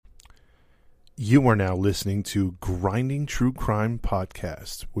You are now listening to Grinding True Crime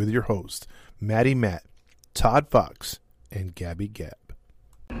Podcast with your host, Maddie Matt, Todd Fox, and Gabby Gab.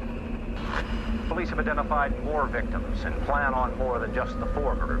 Police have identified more victims and plan on more than just the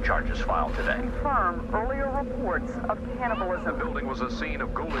 4 murder charges filed today. Confirm earlier reports of cannibalism. The building was a scene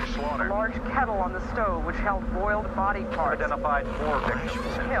of ghoulish slaughter. A large kettle on the stove which held boiled body parts. Identified more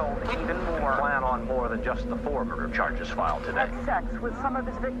victims and Killed even more. plan on more than just the 4 murder charges filed today. Had sex with some of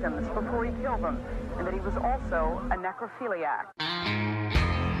his victims before he killed them, and that he was also a necrophiliac.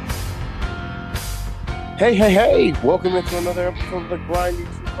 Hey. Welcome into another episode of the Grinding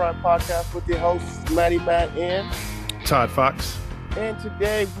True Crime Podcast with your hosts, Maddie Matt and Todd Fox. And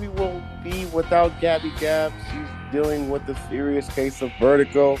today we will be without Gabby Gab. She's dealing with a serious case of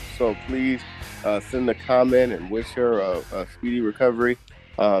vertigo. So please send a comment and wish her a speedy recovery.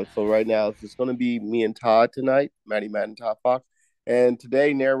 So right now it's just going to be me and Todd tonight, Maddie Matt and Todd Fox. And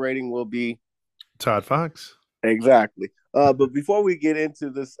today narrating will be Todd Fox. Exactly. But before we get into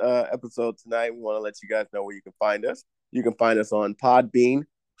this episode tonight, we want to let you guys know where you can find us. You can find us on Podbean,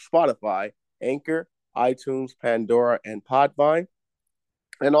 Spotify, Anchor, iTunes, Pandora, and Podvine.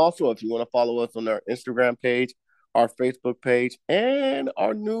 And also, if you want to follow us on our Instagram page, our Facebook page, and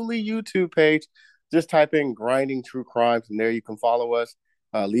our newly YouTube page, just type in Grinding True Crimes, and there you can follow us,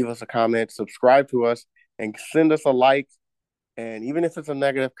 leave us a comment, subscribe to us, and send us a like. And even if it's a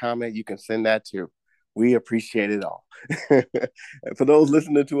negative comment, you can send that too. We appreciate it all. And for those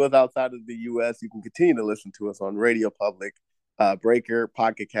listening to us outside of the U.S., you can continue to listen to us on Radio Public, Breaker,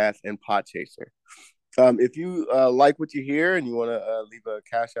 Pocket Cast, and Podchaser. If you like what you hear and you want to leave a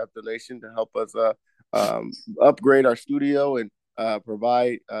Cash App donation to help us upgrade our studio and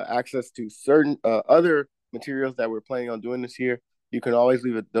provide access to certain other materials that we're planning on doing this year, you can always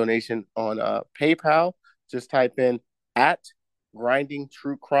leave a donation on PayPal. Just type in @Grinding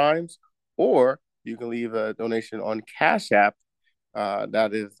True Crimes, or you can leave a donation on Cash App.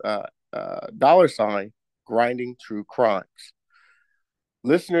 That is $ Grinding True Crimes.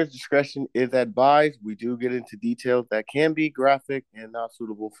 Listeners' discretion is advised. We do get into details that can be graphic and not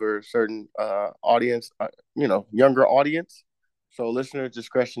suitable for certain audience, younger audience. So listeners'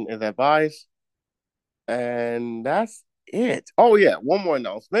 discretion is advised. And that's it. Oh, yeah. One more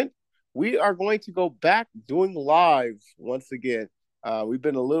announcement. We are going to go back doing lives once again. We've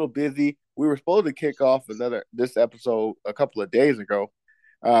been a little busy. We were supposed to kick off this episode a couple of days ago,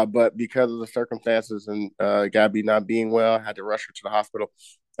 but because of the circumstances and Gabby not being well, I had to rush her to the hospital.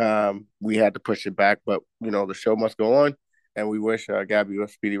 We had to push it back, but the show must go on, and we wish Gabby a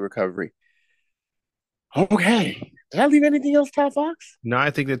speedy recovery. Okay, did I leave anything else, Todd Fox? No,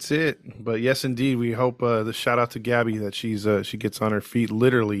 I think that's it. But yes, indeed, we hope the shout out to Gabby that she gets on her feet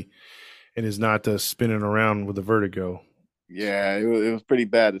literally and is not spinning around with the vertigo. Yeah, it was pretty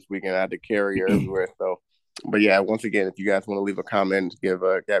bad this weekend. I had to carry her everywhere. So, but yeah, once again, if you guys want to leave a comment, give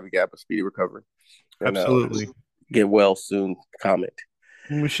Gabby Gab a speedy recovery. And, Absolutely. Get well soon. Comment.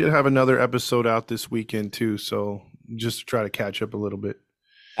 We should have another episode out this weekend too, so just to try to catch up a little bit.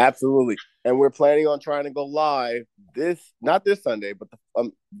 Absolutely, and we're planning on trying to go live not this Sunday, but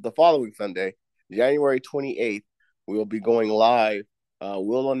the following Sunday, January 28th. We will be going live.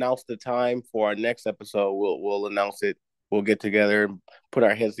 We'll announce the time for our next episode. We'll announce it. We'll get together, put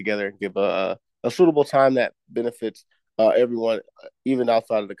our heads together, and give a suitable time that benefits everyone, even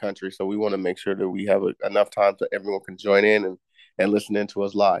outside of the country. So we want to make sure that we have enough time so everyone can join in and listen in to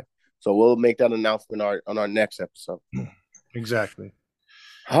us live. So we'll make that announcement on our next episode. Exactly.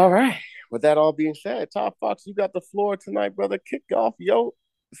 All right. With that all being said, Todd Fox, you got the floor tonight, brother. Kick off your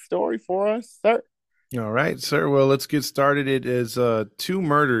story for us, sir. All right, sir. Well, let's get started. It is 2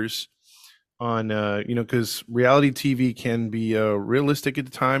 murders on, because reality TV can be realistic at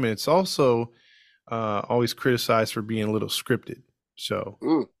the time, and it's also always criticized for being a little scripted. So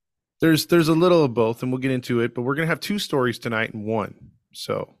there's a little of both, and we'll get into it. But we're gonna have 2 stories tonight in one.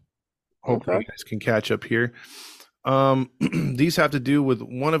 So hopefully you guys can catch up here. These have to do with,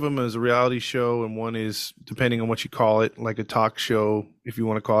 one of them is a reality show, and one is, depending on what you call it, like a talk show, if you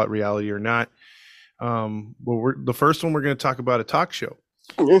want to call it reality or not. The first one, we're going to talk about a talk show.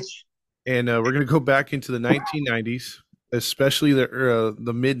 And we're going to go back into the 1990s, especially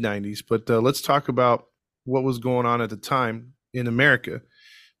the mid 90s. But let's talk about what was going on at the time in America.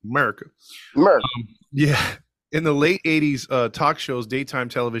 Yeah. In the late 80s, talk shows, daytime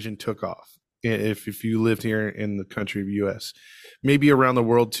television took off. If you lived here in the country of U.S., maybe around the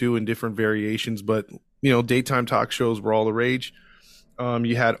world too, in different variations. But, daytime talk shows were all the rage.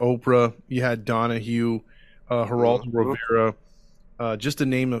 You had Oprah, you had Donahue, Geraldo Rivera, just to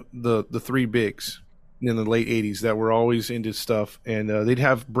name the 3 bigs. in the late 80s that were always into stuff, and they'd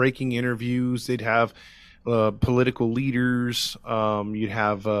have breaking interviews, they'd have political leaders, you'd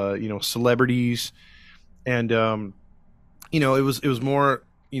have celebrities, and it was more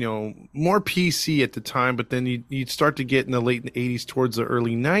more PC at the time, but then you'd start to get in the late 80s towards the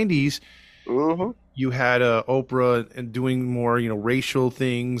early 90s. Mm-hmm. You had Oprah and doing more racial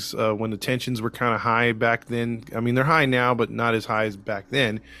things when the tensions were kind of high back then. I mean, they're high now, but not as high as back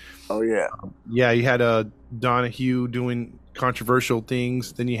then. Oh yeah. Yeah, you had Donahue doing controversial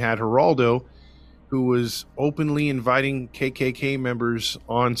things. Then you had Geraldo, who was openly inviting KKK members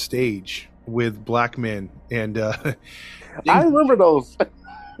on stage with black men. And I remember those.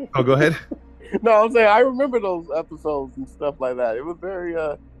 oh, go ahead. No, I'm saying I remember those episodes and stuff like that. It was very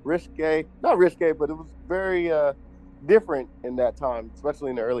risque, not risque, but it was very different in that time, especially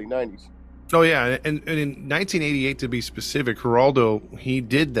in the early 90s. Oh yeah, and in 1988 to be specific, Geraldo, he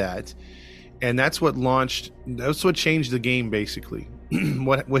did that, and that's what changed the game basically.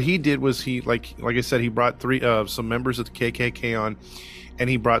 What he did was he like I said, he brought some members of the KKK on, and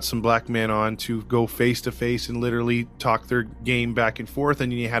he brought some black men on to go face to face and literally talk their game back and forth.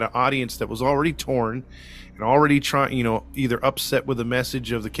 And you had an audience that was already torn and already trying, either upset with the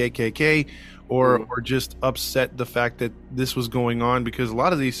message of the KKK or just upset the fact that this was going on, because a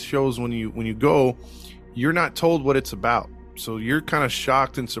lot of these shows, when you go, you're not told what it's about. So you're kind of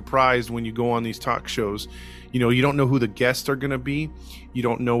shocked and surprised when you go on these talk shows. You don't know who the guests are going to be. You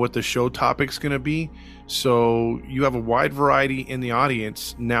don't know what the show topic's going to be. So you have a wide variety in the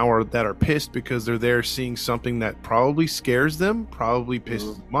audience now that are pissed because they're there seeing something that probably scares them, probably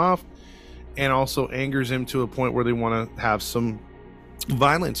pisses them off, and also angers them to a point where they want to have some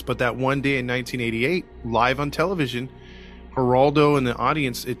violence. But that one day in 1988, live on television, Geraldo and the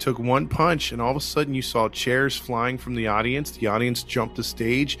audience, it took one punch, and all of a sudden you saw chairs flying from the audience. The audience jumped the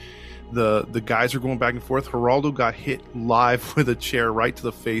stage. The guys are going back and forth. Geraldo got hit live with a chair right to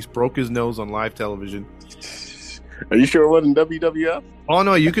the face, broke his nose on live television. Are you sure it wasn't WWF? Oh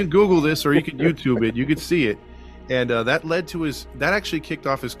no, you can Google this or you can YouTube it. You could see it. And that led to that actually kicked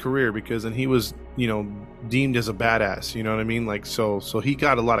off his career, because then he was, deemed as a badass, you know what I mean? Like, so he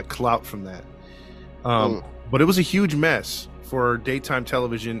got a lot of clout from that. But it was a huge mess for daytime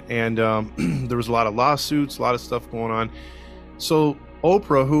television, and there was a lot of lawsuits, a lot of stuff going on. So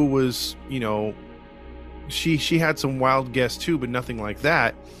Oprah, who was, she had some wild guests too, but nothing like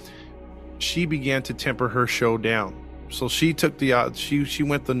that. She began to temper her show down. So she took she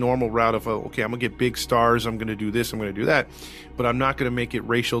went the normal route of, okay, I'm gonna get big stars, I'm gonna do this, I'm gonna do that, but I'm not gonna make it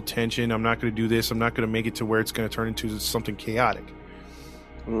racial tension. I'm not gonna do this. I'm not gonna make it to where it's gonna turn into something chaotic.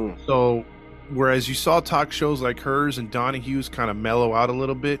 So whereas you saw talk shows like hers and Donahue's kind of mellow out a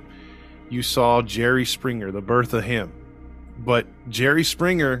little bit, you saw Jerry Springer, the birth of him. But Jerry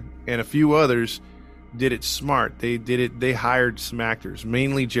Springer and a few others did it smart. They hired some actors,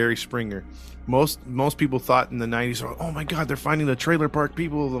 mainly Jerry Springer. Most people thought in the 90s, oh my God, they're finding the trailer park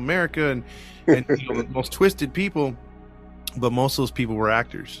people of America and the most twisted people. But most of those people were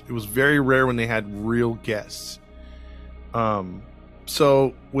actors. It was very rare when they had real guests.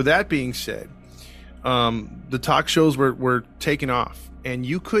 So with that being said, the talk shows were taken off. And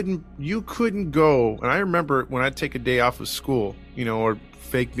you couldn't go. And I remember when I'd take a day off of school, or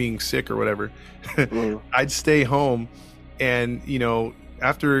fake being sick or whatever, I'd stay home, and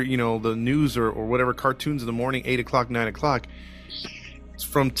after the news or whatever, cartoons in the morning, 8 o'clock, 9 o'clock,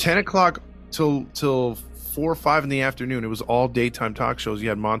 from 10 o'clock till 4 or 5 in the afternoon, it was all daytime talk shows. You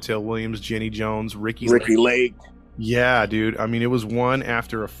had Montel Williams, Jenny Jones, Ricky Lake. Yeah, dude. I mean, it was one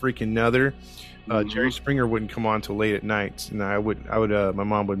after a freaking another. Jerry Springer wouldn't come on till late at night, and I would my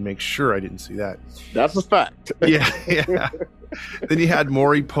mom would make sure I didn't see that. That's a fact. Yeah. Then you had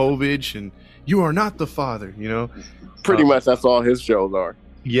Maury Povich and You Are Not the Father, Pretty much that's all his shows are.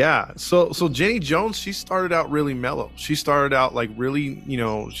 Yeah. So Jenny Jones, she started out really mellow. She started out like really,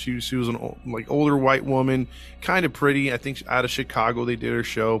 she was an older white woman, kind of pretty. I think out of Chicago they did her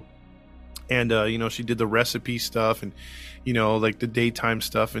show. And, she did the recipe stuff and, like the daytime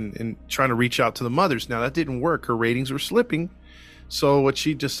stuff and trying to reach out to the mothers. Now, that didn't work. Her ratings were slipping. So what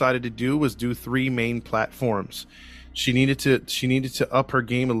she decided to do was do 3 main platforms. She needed to up her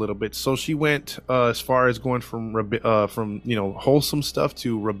game a little bit. So she went as far as going from wholesome stuff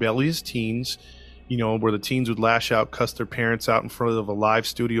to rebellious teens, where the teens would lash out, cuss their parents out in front of a live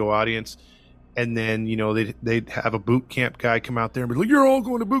studio audience. And then, they'd have a boot camp guy come out there and be like, you're all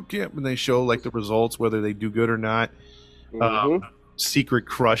going to boot camp. And they show like the results, whether they do good or not. Secret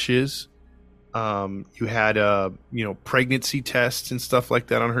crushes. You had, pregnancy tests and stuff like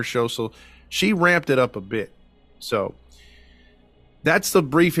that on her show. So she ramped it up a bit. So that's the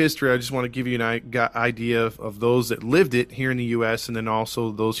brief history. I just want to give you an idea of those that lived it here in the U.S. and then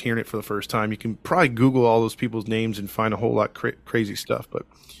also those hearing it for the first time. You can probably Google all those people's names and find a whole lot crazy stuff. But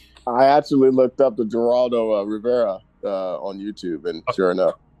I actually looked up the Geraldo Rivera on YouTube, and sure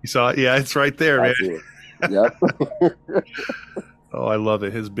enough, you saw it. Yeah, it's right there, man. Yep. Oh, I love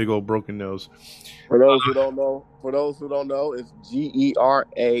it. His big old broken nose. For those who don't know, it's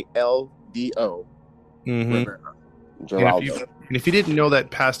Geraldo. Mm-hmm. Geraldo. And if you didn't know that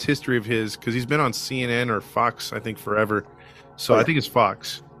past history of his, because he's been on CNN or Fox, I think forever. So I think it's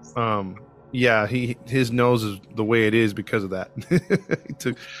Fox. Yeah, his nose is the way it is because of that.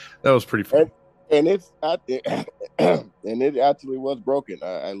 That was pretty funny. And it actually was broken.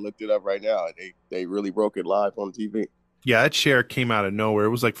 I looked it up right now. They really broke it live on TV. Yeah, that chair came out of nowhere. It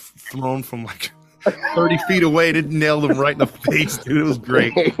was like thrown from like 30 feet away. It nailed him right in the face, dude. It was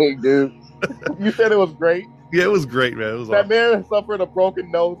great. Dude, you said it was great. Yeah, it was great, man. It was that awesome. Man suffered a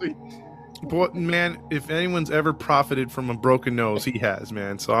broken nose. Boy, man, if anyone's ever profited from a broken nose, he has,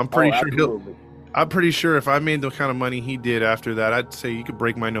 man. So I'm pretty sure if I made the kind of money he did after that, I'd say you could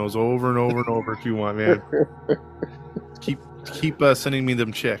break my nose over and over and over if you want, man. keep sending me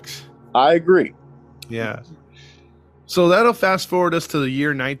them checks. I agree. Yeah. So that'll fast forward us to the year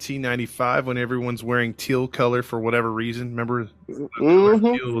 1995 when everyone's wearing teal color for whatever reason. Remember,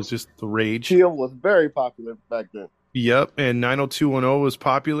 teal was just the rage. Teal was very popular back then. Yep, and 90210 was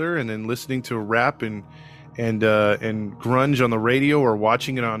popular, and then listening to rap and grunge on the radio or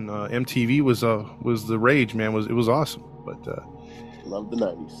watching it on MTV was the rage, man. It was awesome. But love the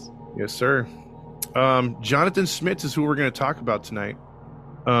 90s. Yes, sir. Jonathan Smits is who we're going to talk about tonight.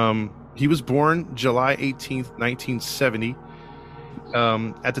 He was born July 18th, 1970.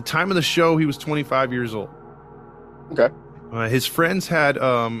 At the time of the show, he was 25 years old. Okay. His friends had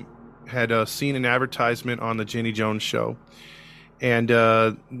seen an advertisement on the Jenny Jones show, and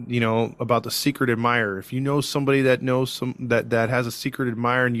about the secret admirer. If you know somebody that knows that has a secret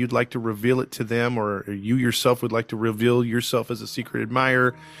admirer, and you'd like to reveal it to them, or you yourself would like to reveal yourself as a secret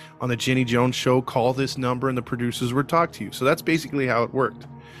admirer on the Jenny Jones show, call this number, and the producers would talk to you. So that's basically how it worked.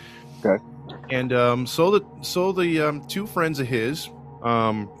 Okay. And so the two friends of his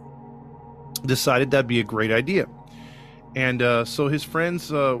decided that'd be a great idea. And so his friends,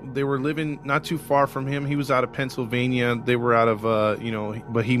 they were living not too far from him. He was out of Pennsylvania. They were out of,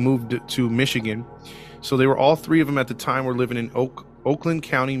 but he moved to Michigan. So they were all three of them at the time were living in Oakland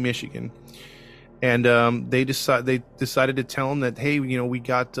County, Michigan. And they decided to tell him that, hey, we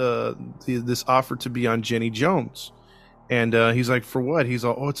got this offer to be on Jenny Jones. And he's like, for what? He's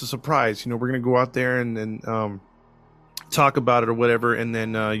all, it's a surprise. We're going to go out there and talk about it or whatever. And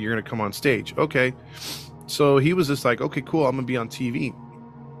then you're going to come on stage. Okay. So he was just like, okay, cool. I'm going to be on TV.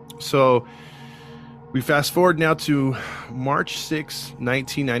 So we fast forward now to March 6,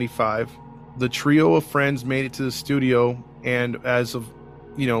 1995. The trio of friends made it to the studio. And as of,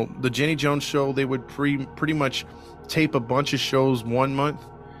 the Jenny Jones show, they would pretty much tape a bunch of shows one month,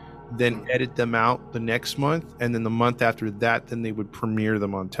 then edit them out the next month, and then the month after that, then they would premiere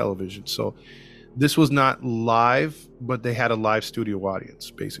them on television. So this was not live, but they had a live studio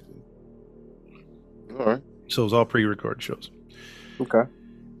audience, basically. All right. So it was all pre-recorded shows. Okay.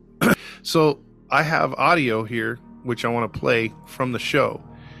 So I have audio here, which I want to play from the show.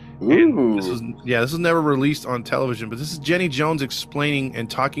 Ooh. This is never released on television, but this is Jenny Jones explaining and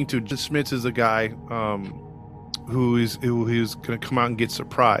talking to Smits is a guy who's going to come out and get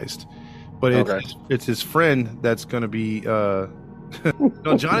surprised, but it's his friend that's going to be no,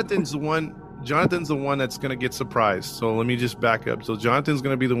 Jonathan's the one that's going to get surprised. So let me just back up. So Jonathan's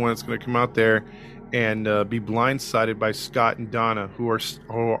going to be the one that's going to come out there and be blindsided by Scott and Donna, who are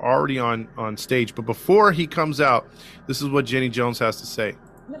already on stage. But before he comes out, this is what Jenny Jones has to say.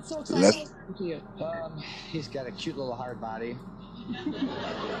 He's got a cute little hard body.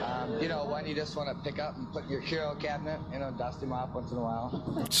 One you just want to pick up and put in your hero cabinet, dust him off once in a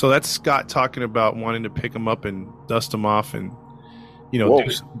while. So that's Scott talking about wanting to pick him up and dust him off and,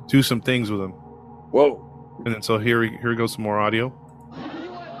 do some things with him. Whoa. And then so here goes some more audio.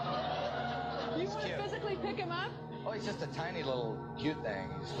 You want to physically pick him up? Oh, he's just a tiny little cute thing.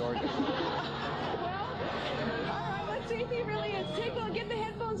 He's gorgeous. Well, all right, let's see if he really is. Get the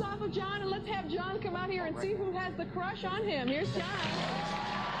headphones off of John, and let's have John come out here and see who has the crush on him. Here's John.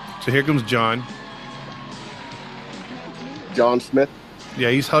 So here comes John. John Smith. Yeah,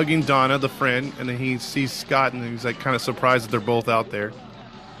 he's hugging Donna, the friend, and then he sees Scott, and he's like kind of surprised that they're both out there.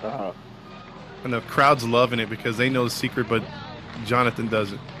 Uh-huh. And the crowd's loving it because they know the secret, but Jonathan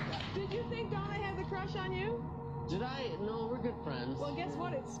doesn't. Did you think Donna had the crush on you? Did I? No, we're good friends. Well, guess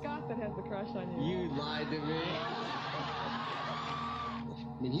what? It's Scott that has the crush on you. You lied to me.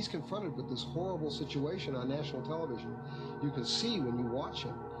 I mean, he's confronted with this horrible situation on national television. You can see when you watch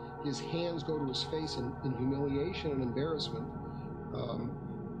him, his hands go to his face in humiliation and embarrassment.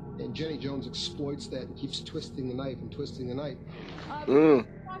 And Jenny Jones exploits that and keeps twisting the knife and twisting the knife.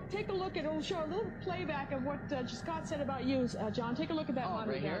 Take a look at it. It'll show a little playback of what Scott said about you, John. Take a look at that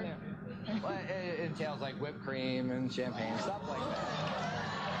monitor right down here? there. Well, it entails like whipped cream and champagne, stuff like that.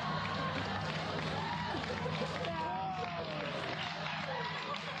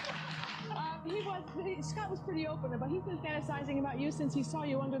 Scott was pretty open about he's been fantasizing about you since he saw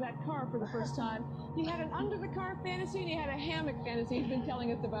you under that car for the first time. He had an under the car fantasy and he had a hammock fantasy he's been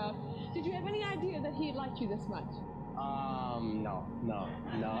telling us about. Did you have any idea that he liked you this much? No,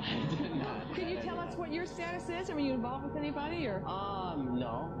 I did not. Can you tell us what your status is? Are you involved with anybody or?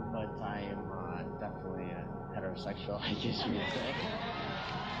 No, but I am definitely heterosexual, I guess you would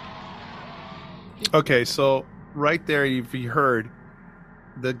say. Okay, so right there, you heard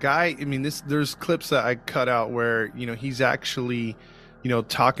the guy. I mean, there's clips that I cut out where he's actually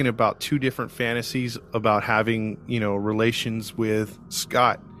talking about two different fantasies about having relations with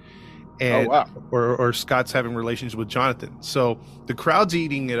Scott. And, oh, wow. or Scott's having relations with Jonathan. So the crowd's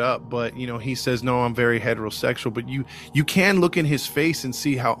eating it up, but he says, no, I'm very heterosexual. But you can look in his face and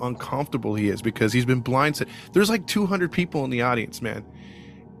see how uncomfortable he is because he's been blindsided. There's like 200 people in the audience, man.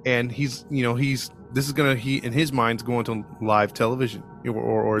 And this is going to, in his mind's going to live television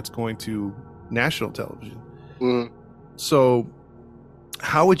or it's going to national television. Mm. So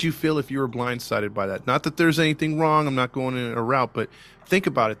how would you feel if you were blindsided by that? Not that there's anything wrong. I'm not going in a route, but think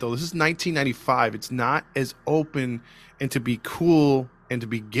about it though. This is 1995. It's not as open and to be cool and to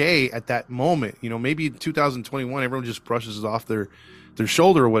be gay at that moment. Maybe in 2021, everyone just brushes it off their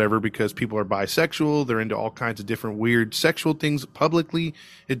shoulder or whatever because people are bisexual. They're into all kinds of different weird sexual things publicly.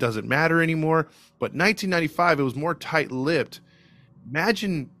 It doesn't matter anymore. But 1995, it was more tight-lipped.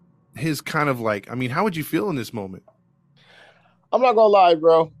 Imagine his kind of how would you feel in this moment? I'm not gonna lie,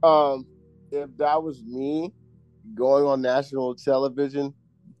 bro. If that was me going on national television,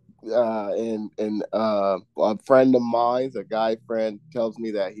 and a friend of mine, a guy friend, tells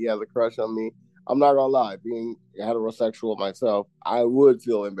me that he has a crush on me, I'm not gonna lie. Being heterosexual myself, I would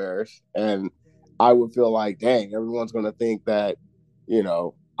feel embarrassed, and I would feel like, dang, everyone's gonna think that,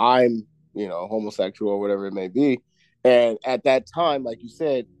 I'm, homosexual or whatever it may be. And at that time, like you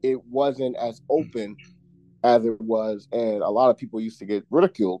said, it wasn't as open as it was, and a lot of people used to get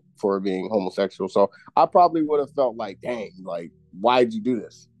ridiculed for being homosexual. So I probably would have felt like, dang, like, why'd you do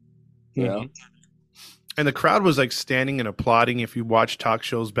this? You know? And the crowd was standing and applauding. If you watch talk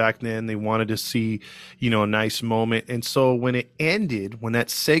shows back then, they wanted to see, a nice moment. And so when that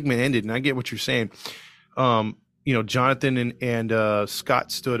segment ended, and I get what you're saying, Jonathan and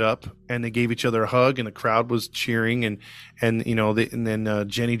Scott stood up and they gave each other a hug, and the crowd was cheering, and then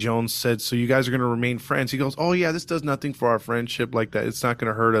Jenny Jones said, "So you guys are going to remain friends?" He goes, "Oh yeah, this does nothing for our friendship like that. It's not going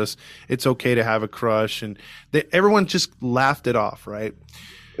to hurt us. It's okay to have a crush." And everyone just laughed it off, right?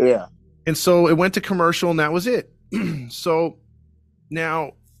 Yeah. And so it went to commercial, and that was it. So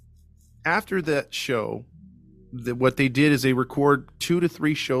now, after that show, what they did is they record 2 to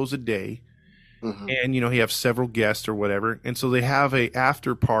 3 shows a day. Mm-hmm. And, he have several guests or whatever. And so they have a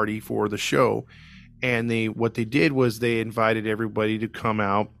after party for the show. And what they did was they invited everybody to come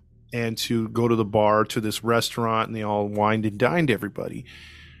out and to go to the bar, to this restaurant, and they all wined and dined everybody.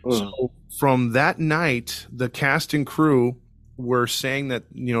 Mm. So from that night, the cast and crew were saying that,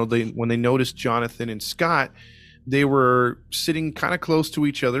 when they noticed Jonathan and Scott, they were sitting kind of close to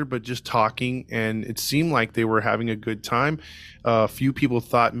each other, but just talking, and it seemed like they were having a good time. A few people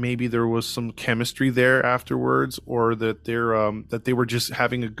thought maybe there was some chemistry there afterwards, or that they were just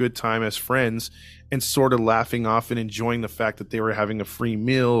having a good time as friends and sort of laughing off and enjoying the fact that they were having a free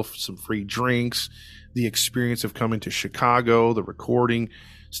meal, some free drinks, the experience of coming to Chicago, the recording,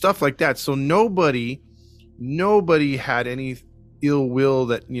 stuff like that. So nobody had any ill will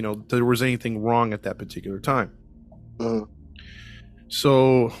that, there was anything wrong at that particular time. Mm-hmm.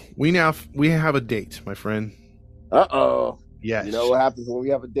 So we have a date, my friend. Uh-oh. Yes. You know what happens when we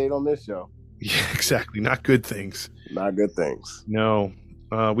have a date on this show? Yeah, exactly. Not good things. Not good things. No.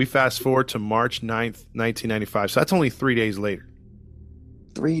 We fast forward to March 9th, 1995. So that's only 3 days later.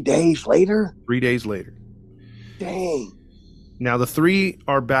 3 days later? 3 days later. Dang. Now the three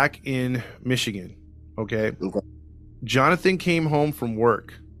are back in Michigan. Okay. Jonathan came home from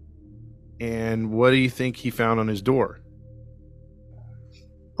work. And what do you think he found on his door?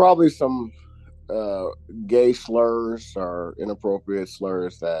 Probably some gay slurs or inappropriate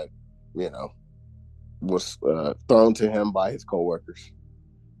slurs that, was thrown to him by his coworkers.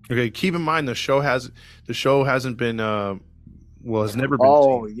 Okay, keep in mind the show hasn't been well, has never been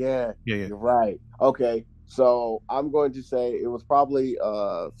Oh, seen. yeah, Yeah, yeah. you're right. Okay, so I'm going to say it was probably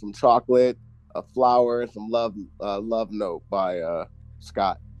some chocolate, a flower, and some love note by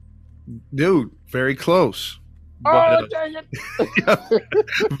Scott. Dude, very close. But Oh, dang it! yeah,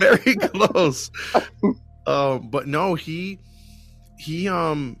 very close. But no, he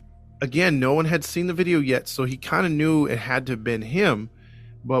again, no one had seen the video yet, so he kind of knew it had to have been him.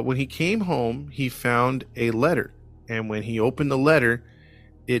 But when he came home, he found a letter, and when he opened the letter,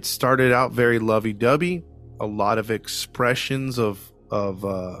 it started out very lovey-dovey, a lot of expressions of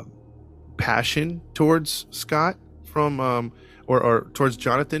passion towards Scott from or towards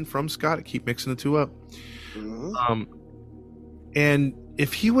Jonathan from Scott. I keep mixing the two up. Mhm. And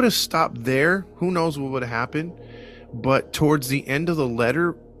if he would have stopped there, who knows what would have happened. But towards the end of the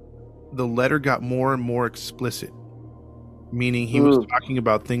letter got more and more explicit, meaning he was talking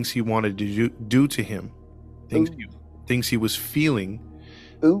about things he wanted to do to him, things he was feeling,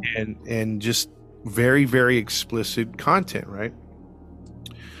 and just very, very explicit content, right?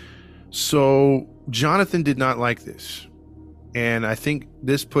 So Jonathan did not like this, and I think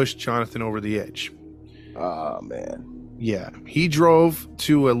this pushed Jonathan over the edge. Oh, man. Yeah, he drove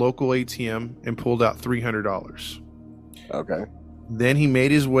to a local ATM and pulled out $300. Okay. Then he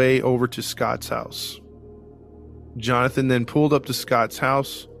made his way over to Scott's house. Jonathan then pulled up to Scott's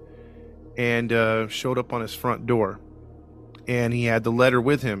house and showed up on his front door. And he had the letter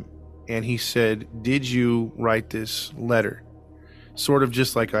with him. And he said, "Did you write this letter?" Sort of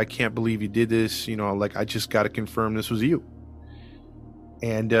just like, "I can't believe you did this. You know, like, I just got to confirm this was you."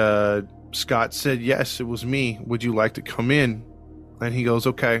 And Scott said, "Yes, it was me. Would you like to come in?" And he goes,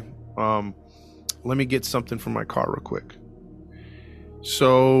 "Okay, let me get something from my car real quick."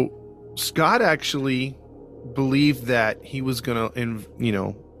 So Scott actually believed that he was gonna,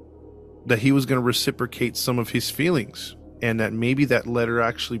 that he was gonna reciprocate some of his feelings, and that maybe that letter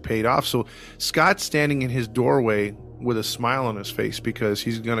actually paid off. So Scott's standing in his doorway with a smile on his face because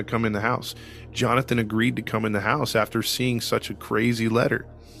he's gonna come in the house. Jonathan agreed to come in the house after seeing such a crazy letter.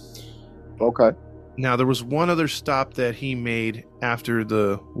 Okay. Now, there was one other stop that he made after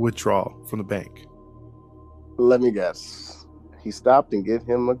the withdrawal from the bank. Let me guess. He stopped and gave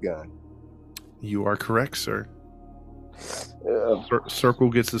him a gun. You are correct, sir. Yeah.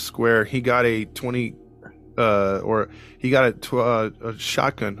 Circle gets the square. He got a 20, or he got a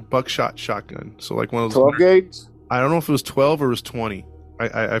shotgun, buckshot shotgun. So like one of those 12 gauge? I don't know if it was 12 or it was 20.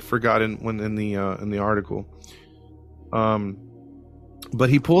 I forgot in the article. But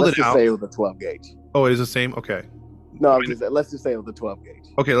he pulled Let's it just out. say it was a 12 gauge. Oh, it is the same. Okay. No, let's just say it was a 12 gauge.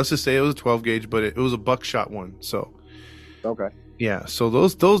 Okay, let's just say it was a 12 gauge, but it was a buckshot one. So. Okay. Yeah, so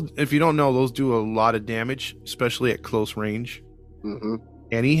those if you don't know, those do a lot of damage, especially at close range. Mm-hmm.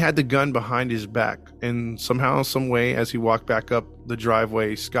 And he had the gun behind his back, and somehow, some way, as he walked back up the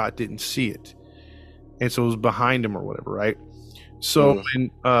driveway, Scott didn't see it, and so it was behind him or whatever, right? So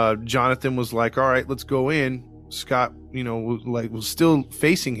when Jonathan was like, "All right, let's go in," Scott, was still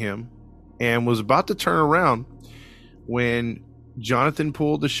facing him, and was about to turn around when Jonathan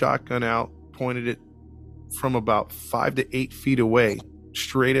pulled the shotgun out, pointed it from about 5 to 8 feet away,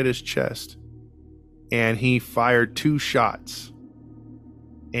 straight at his chest, and he fired 2 shots.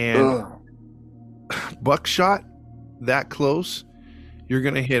 And buckshot, that close, you're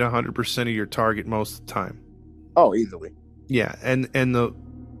gonna hit 100% of your target most of the time. Oh, easily. Yeah, and the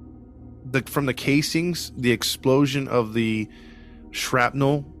from the casings, the explosion of the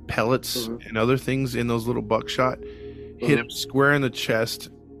shrapnel pellets and other things in those little buckshot hit him square in the chest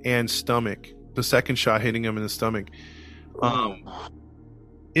and stomach. The second shot hitting him in the stomach.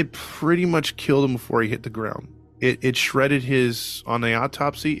 It pretty much killed him before he hit the ground. It shredded his, on the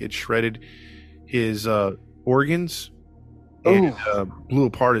autopsy, it shredded his organs and blew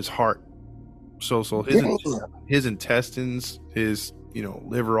apart his heart. So his intestines, his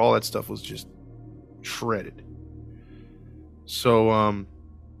liver, all that stuff was just shredded. So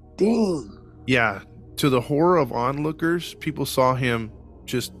dang. Yeah, to the horror of onlookers, people saw him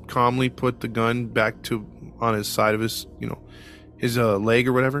just calmly put the gun back on his side of his his leg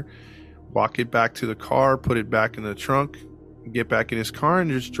or whatever, walk it back to the car, put it back in the trunk, get back in his car,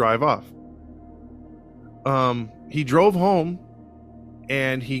 and just drive off. He drove home,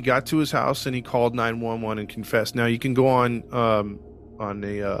 and he got to his house, and he called 911 and confessed. Now you can go on a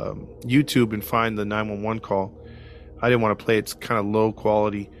YouTube and find the 911 call. I didn't want to play it. It's kind of low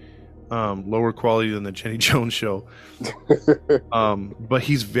quality. Lower quality than the Jenny Jones show. But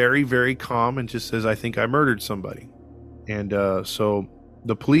he's very, very calm and just says, "I think I murdered somebody." And so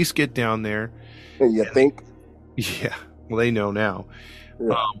the police get down there. And you think? Yeah, well, they know now.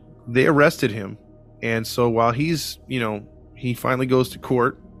 Yeah. They arrested him. And so while he's he finally goes to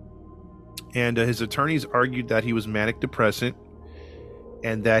court, and his attorneys argued that he was manic depressant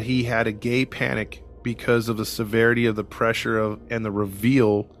and that he had a gay panic because of the severity of the pressure and the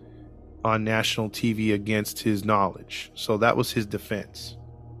reveal on national TV against his knowledge. So that was his defense.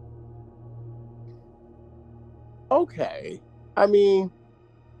 Okay. I mean,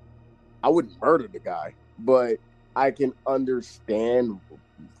 I wouldn't murder the guy, but I can understand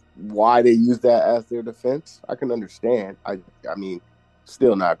why they use that as their defense. I can understand. I mean,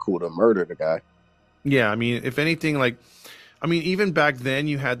 still not cool to murder the guy. Yeah, I mean, if anything, like, I mean, even back then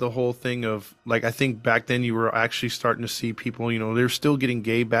you had the whole thing of, like, I think back then you were actually starting to see people, you know, they're still getting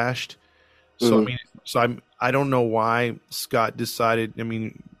gay bashed. So, I mean, I don't know why Scott decided, I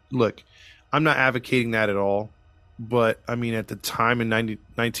mean, look, I'm not advocating that at all, but I mean, at the time in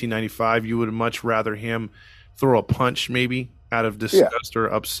 1995, you would much rather him throw a punch maybe out of disgust or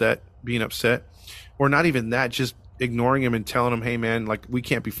being upset, or not even that, just ignoring him and telling him, hey man, like, we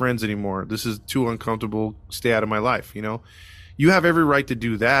can't be friends anymore. This is too uncomfortable. Stay out of my life. You know, you have every right to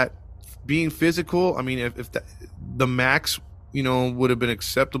do that. Being physical, I mean, if the max, you know, would have been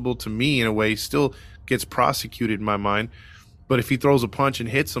acceptable to me in a way, still gets prosecuted in my mind. But if he throws a punch and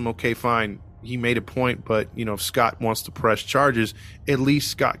hits him, okay, fine. He made a point, but, you know, if Scott wants to press charges, at least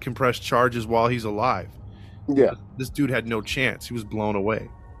Scott can press charges while he's alive. Yeah. This dude had no chance. He was blown away.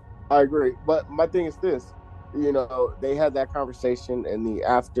 I agree. But my thing is this, you know, they had that conversation in the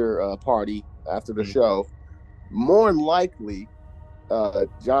after party, after the show. More than likely,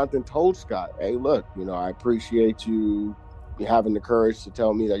 Jonathan told Scott, hey, look, you know, I appreciate you having the courage to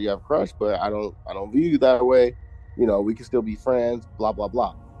tell me that you have a crush, but I don't view you that way. You know, we can still be friends, blah, blah,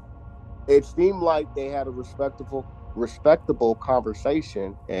 blah. It seemed like they had a respectable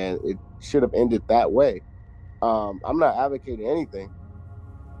conversation, and it should have ended that way. I'm not advocating anything,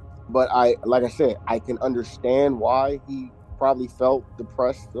 but like I said, I can understand why he probably felt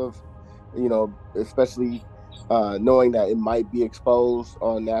depressed of, you know, especially knowing that it might be exposed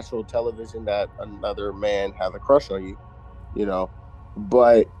on national television that another man has a crush on you, you know.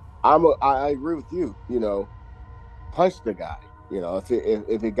 But I agree with you, you know, punch the guy, you know,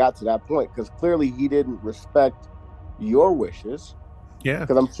 if it got to that point, because clearly he didn't respect your wishes. Yeah.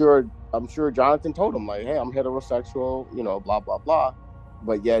 Because I'm sure Jonathan told him, like, hey, I'm heterosexual, you know, blah, blah, blah.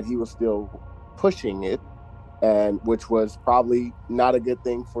 But yet he was still pushing it, and which was probably not a good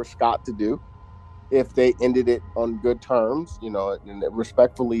thing for Scott to do. If they ended it on good terms, you know, and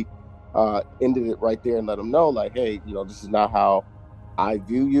respectfully ended it right there and let him know, like, hey, you know, this is not how I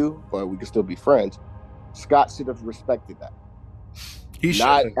view you, but we can still be friends. Scott should have respected that. He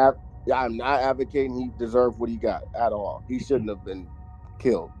should. I'm not advocating he deserved what he got at all. He shouldn't have been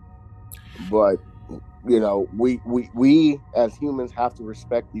killed. But, you know, we as humans have to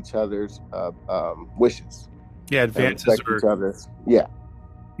respect each other's wishes. Yeah, advances are each other's. Yeah.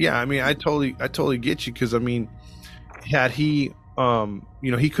 Yeah, I mean, I totally get you, because I mean, had he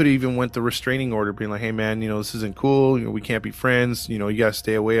you know, he could have even went the restraining order, being like, hey man, you know, this isn't cool, you know, we can't be friends, you know, you gotta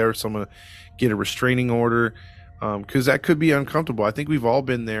stay away, or someone get a restraining order, because that could be uncomfortable. I think we've all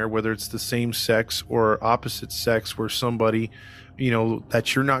been there, whether it's the same sex or opposite sex, where somebody, you know,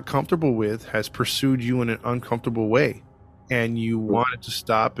 that you're not comfortable with has pursued you in an uncomfortable way, and you want it to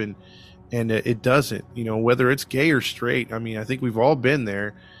stop, and it doesn't, you know, whether it's gay or straight. I mean, I think we've all been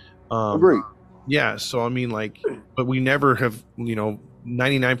there. Agreed. Yeah, so I mean, like, but we never have, you know,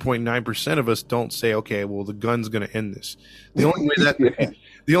 99.9% of us don't say, okay, well, the gun's going to end this. The only way that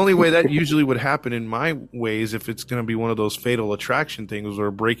the only way that usually would happen in my way is if it's going to be one of those fatal attraction things,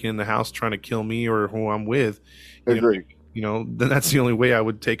 or breaking in the house trying to kill me or who I'm with. Agreed. You know, then that's the only way I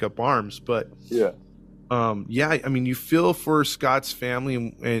would take up arms. But yeah, I mean, you feel for Scott's family,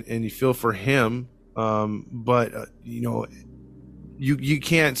 and you feel for him, but you know, you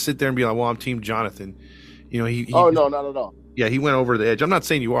can't sit there and be like, well, I'm Team Jonathan. You know, he no, not at all. Yeah, he went over the edge. I'm not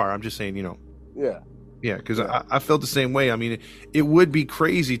saying you are. I'm just saying, you know. Yeah, because I felt the same way. I mean, it would be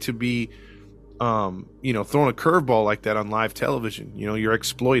crazy to be, you know, throwing a curveball like that on live television. You know, you're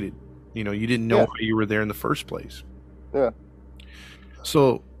exploited. You know, you didn't know why you were there in the first place. Yeah.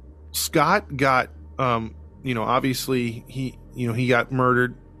 So Scott got, you know, obviously he got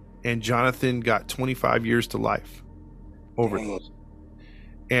murdered, and Jonathan got 25 years to life over this.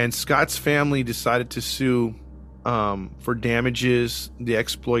 And Scott's family decided to sue for damages, the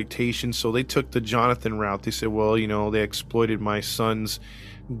exploitation. So they took the Jonathan route. They said, well, you know, they exploited my son's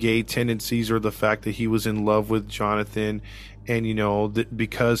gay tendencies, or the fact that he was in love with Jonathan, and, you know, that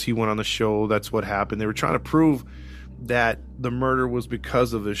because he went on the show, that's what happened. They were trying to prove that the murder was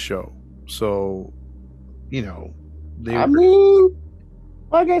because of the show. So, you know, I mean,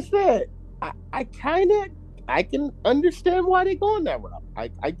 like I said, I I can understand why they're going that route.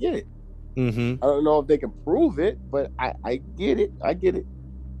 I get it. Mm-hmm. I don't know if they can prove it, but I get it. I get it.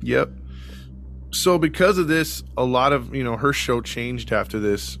 Yep. So because of this, a lot of, her show changed after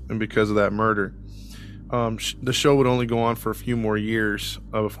this, and because of that murder. The show would only go on for a few more years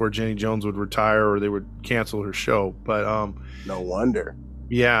before Jenny Jones would retire, or they would cancel her show. But no wonder.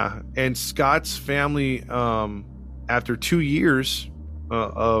 Yeah, and Scott's family, after 2 years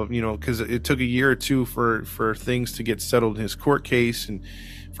of, because it took a year or two for things to get settled in his court case and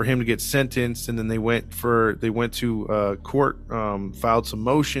for him to get sentenced, and then they went to court, filed some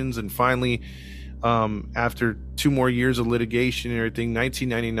motions, and finally, after 2 more years of litigation and everything,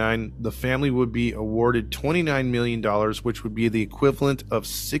 1999, the family would be awarded $29 million, which would be the equivalent of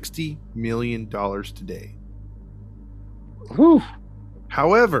 $60 million today. Whew.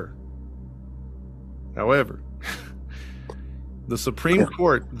 However, the Supreme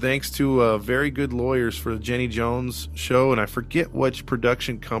Court, thanks to very good lawyers for the Jenny Jones show, and I forget which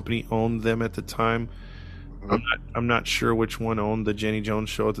production company owned them at the time. I'm not sure which one owned the Jenny Jones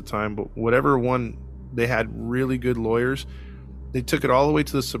show at the time, but whatever one, they had really good lawyers. They took it all the way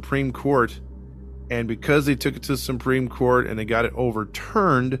to the Supreme Court, and because they took it to the Supreme Court and they got it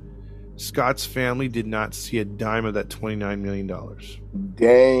overturned, Scott's family did not see a dime of that $29 million.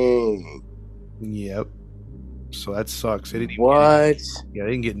 Dang. Yep. So that sucks. They didn't What? They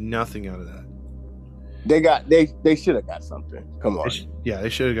didn't get nothing out of that. They should have got something. Come on. They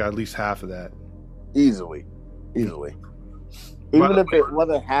should have got at least half of that. Easily. Even if it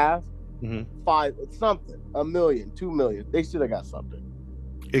wasn't half, 5, something, $1 million, $2 million, they should have got something.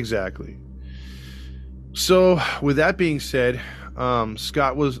 Exactly. So with that being said,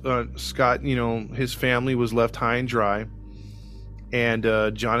 Scott, his family was left high and dry, and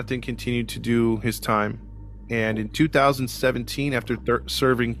Jonathan continued to do his time. And in 2017, after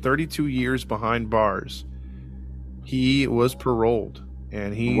serving 32 years behind bars, he was paroled.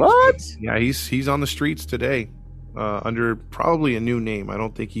 And he's on the streets today, under probably a new name. I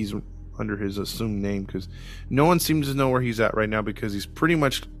don't think he's under his assumed name, because no one seems to know where he's at right now, because he's pretty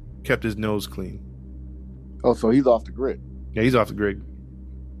much kept his nose clean. Oh, so he's off the grid. Yeah, he's off the grid.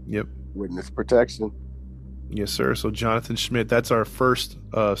 Yep. Witness protection. Yes, sir. So Jonathan Schmidt, that's our first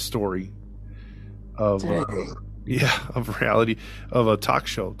story of reality, of a talk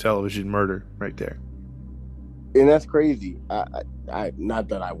show television murder right there. And that's crazy. I not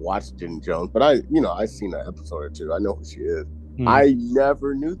that I watched Jenny Jones, but I've seen an episode or two. I know who she is. I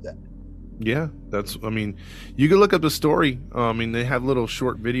never knew that. Yeah, you can look up the story. They have little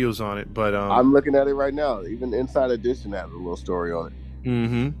short videos on it, but I'm looking at it right now. Even Inside Edition has a little story on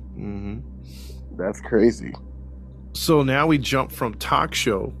it. That's crazy. So now we jump from talk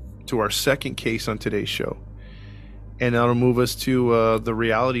show to our second case on today's show, and that'll move us to the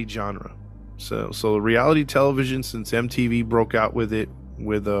reality genre. So reality television, since MTV broke out with it,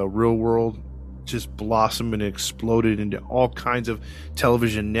 with Real World, just blossomed and exploded into all kinds of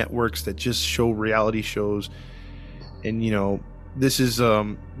television networks that just show reality shows. And this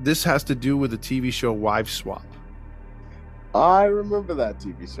has to do with the TV show Wives Swap. I remember that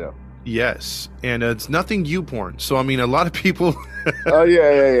TV show. Yes, and it's nothing YouPorn. So a lot of people. Oh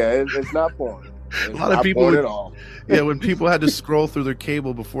yeah. It's not porn. A lot of people at all. Yeah, when people had to scroll through their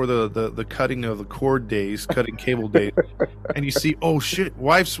cable before the cutting of the cord days, cutting cable days, and you see, oh shit,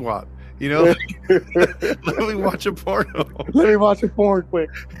 Wives Swap. Let me watch a porno. Let me watch a porn quick.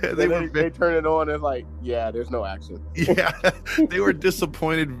 Yeah, they turn it on and like, yeah, there's no action. Yeah, they were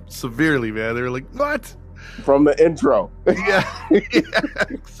disappointed severely, man. They were like, what? From the intro. Yeah,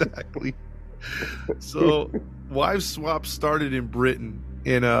 exactly. So Wives Swap started in Britain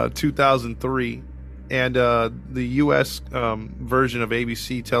in 2003, and the U.S. Version of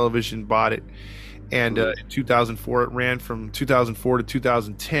ABC television bought it. And in 2004, it ran from 2004 to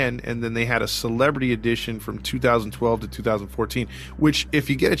 2010, and then they had a celebrity edition from 2012 to 2014. Which, if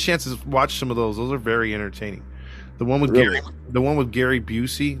you get a chance to watch some of those are very entertaining. The one with Gary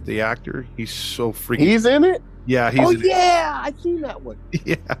Busey, the actor, he's so freaking. He's in it. Yeah, he's. Oh yeah, I've seen that one.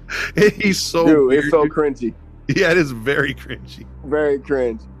 Yeah, he's so. Dude, weird. It's so cringy. Yeah, it is very cringy. Very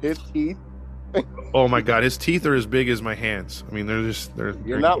cringe. His teeth. Oh my god, his teeth are as big as my hands. They're.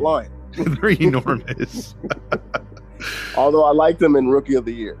 You're not lying. They're enormous. Although I liked him in Rookie of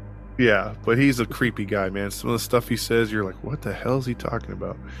the Year. Yeah, but he's a creepy guy, man. Some of the stuff he says, you're like, what the hell is he talking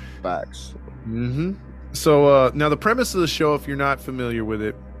about? Facts. Mm-hmm. So now the premise of the show, if you're not familiar with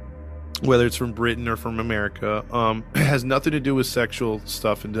it, whether it's from Britain or from America, has nothing to do with sexual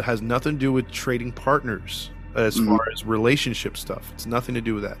stuff, and it has nothing to do with trading partners as far as relationship stuff. It's nothing to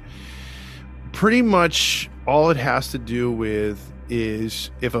do with that. Pretty much all it has to do with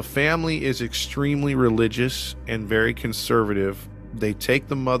is if a family is extremely religious and very conservative, they take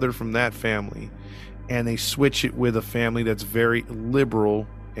the mother from that family and they switch it with a family that's very liberal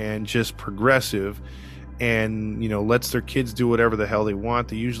and just progressive, and lets their kids do whatever the hell they want.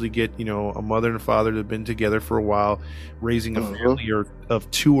 They usually get a mother and a father that have been together for a while, raising a family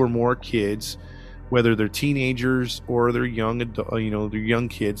of 2 or more kids, whether they're teenagers or they're young they're young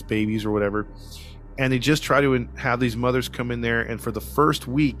kids, babies or whatever. And they just try to have these mothers come in there, and for the first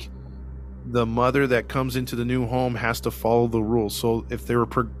week, the mother that comes into the new home has to follow the rules. So if they were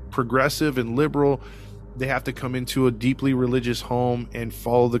progressive and liberal, they have to come into a deeply religious home and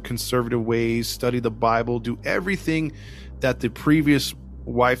follow the conservative ways, study the Bible, do everything that the previous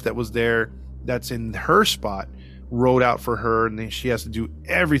wife that was there, that's in her spot, wrote out for her. And then she has to do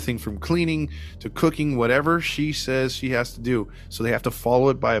everything from cleaning to cooking, whatever she says she has to do. So they have to follow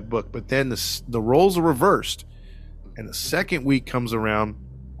it by a book. But then the roles are reversed, and the second week comes around,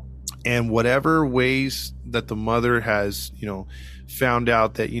 and whatever ways that the mother has, found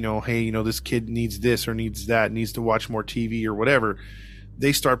out that, hey, this kid needs this or needs that, needs to watch more TV or whatever,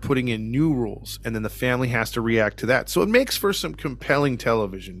 they start putting in new rules, and then the family has to react to that. So it makes for some compelling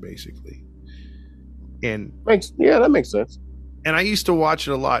television, basically. And that makes sense. And I used to watch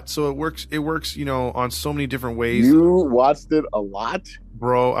it a lot. So it works, on so many different ways. You watched it a lot?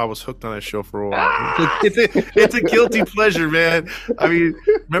 Bro, I was hooked on that show for a while. It's a guilty pleasure, man. I mean,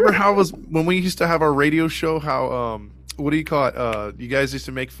 remember how it was when we used to have our radio show, how, what do you call it? You guys used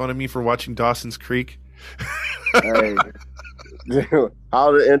to make fun of me for watching Dawson's Creek. Hey.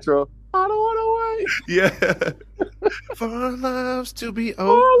 How the intro? I don't want to wait. Yeah. For our lives to be over.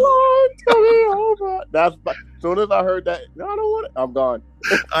 For our lives to be over. That's as soon as I heard that, I don't want it. I'm gone.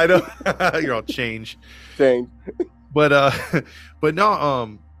 I know. You're all changed. But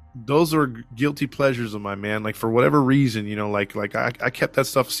no, those are guilty pleasures of mine, man. Like, for whatever reason, like I kept that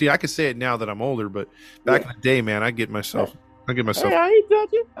stuff. See, I can say it now that I'm older, but back in the day, man, I get myself. Hey, I ain't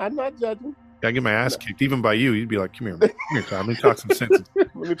judging. I'm not judging. I get my ass kicked, even by you. You'd be like, come here, Tom. Let me talk some sense.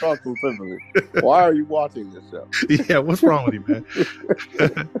 Let me talk some sense. Why are you watching this show? Yeah, what's wrong with you, man?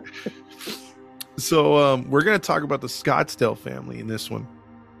 So we're going to talk about the Scottsdale family in this one.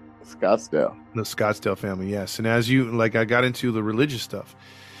 The Scottsdale family, yes. And as I got into the religious stuff.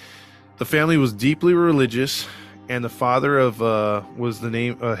 The family was deeply religious, and the father of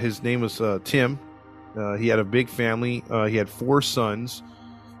his name was Tim. He had a big family. He had 4 sons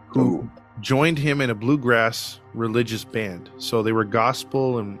who joined him in a bluegrass religious band. So they were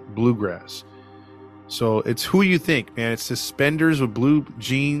gospel and bluegrass. So it's who you think, man. It's suspenders with blue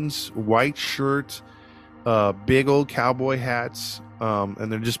jeans, white shirt, big old cowboy hats,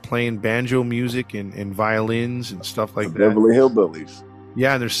 and they're just playing banjo music and violins and stuff like that. Beverly Hillbillies.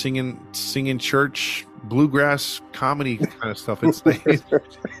 Yeah, and they're singing church bluegrass comedy kind of stuff. It's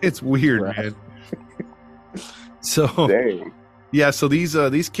it's weird, man. So dang. Yeah, so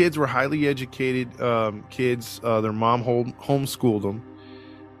these kids were highly educated kids. Their mom homeschooled them.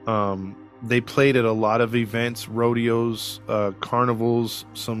 They played at a lot of events, rodeos, carnivals,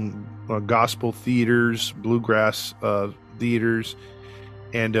 some gospel theaters, bluegrass theaters,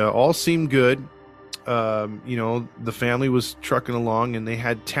 and all seemed good. The family was trucking along, and they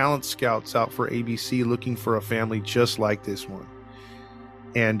had talent scouts out for ABC looking for a family just like this one.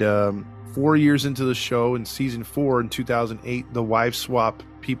 And 4 years into the show, in season 4 in 2008, the wife swap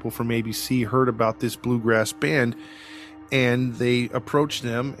people from ABC heard about this bluegrass band, and they approached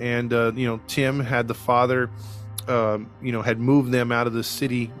them. And Tim had the father had moved them out of the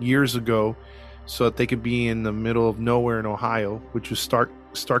city years ago so that they could be in the middle of nowhere in Ohio, which was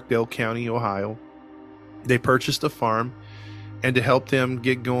Starkdale County, Ohio. They purchased a farm, and to help them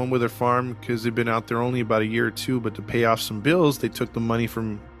get going with their farm, because they'd been out there only about a year or two, but to pay off some bills, they took the money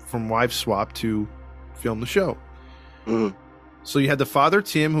from Wife Swap to film the show. Mm. So you had the father,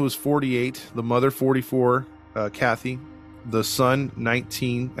 Tim, who was 48, the mother, 44, Kathy, the son,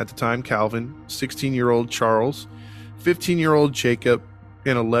 19 at the time, Calvin, 16-year-old Charles, 15-year-old Jacob,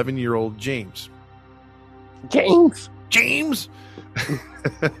 and 11-year-old James. James!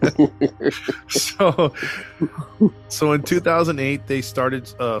 So in 2008, they started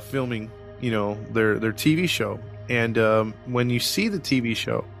filming, their TV show. And when you see the TV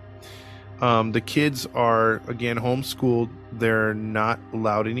show, the kids are, again, homeschooled. They're not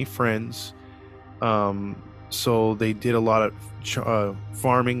allowed any friends. So they did a lot of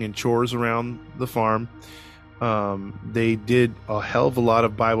farming and chores around the farm. They did a hell of a lot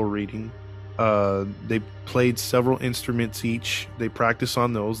of Bible reading. They played several instruments each. They practiced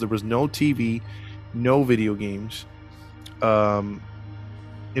on those. There was no TV, no video games.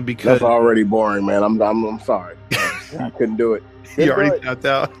 And because That's already boring, man. I'm sorry. I couldn't do it. you already tapped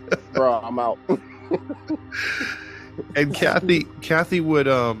out. Bro, I'm out. And Kathy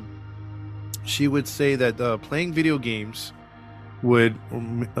would she would say that playing video games would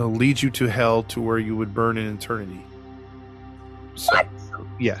lead you to hell, to where you would burn in eternity. So, What?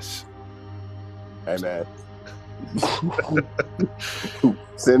 yes. Hey, man.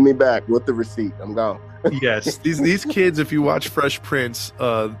 Send me back with the receipt. I'm gone. Yes, these kids, if you watch Fresh Prince,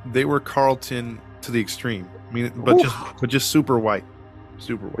 they were Carlton to the extreme. I mean, but just super white.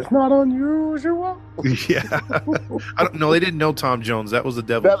 It's not unusual. Yeah. I don't know. They didn't know Tom Jones. That was the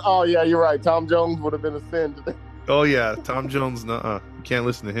devil. Oh yeah, you're right. Tom Jones would have been a sin today. Oh yeah, Tom Jones. Nuh-uh. You can't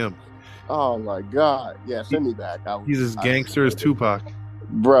listen to him. Oh my God. Yeah, send me back. He's as gangster as Tupac.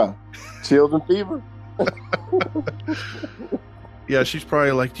 Bruh. Chills and fever. Yeah, she's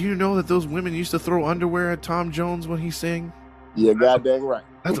probably like, do you know that those women used to throw underwear at Tom Jones when he sang? Yeah, goddamn right.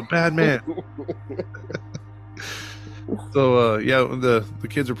 That's a bad man. So yeah, the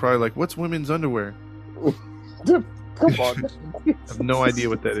kids are probably like, what's women's underwear? Come on. I have no idea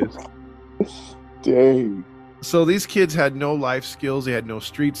what that is. Dang. So these kids had no life skills. They had no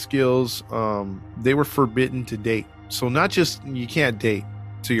street skills. They were forbidden to date. So not just you can't date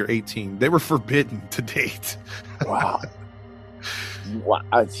till you're 18. They were forbidden to date. Wow.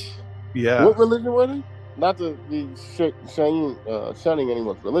 Yeah. What religion were they? Not to be shunning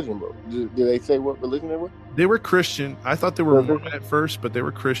anyone's religion, but did they say what religion they were? They were Christian. I thought they were Mormon at first, but they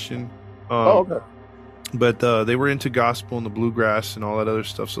were Christian. Okay. But they were into gospel and the bluegrass and all that other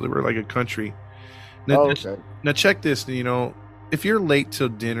stuff. So they were like a country. Now, Okay. Now check this. You know, if you're late to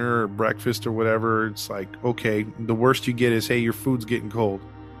dinner or breakfast or whatever, it's like, okay, the worst you get is, hey, your food's getting cold,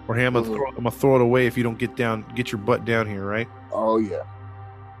 or hey, I'm gonna throw it away if you don't get your butt down here, right? Oh yeah.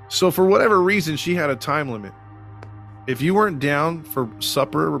 So for whatever reason, she had a time limit. If you weren't down for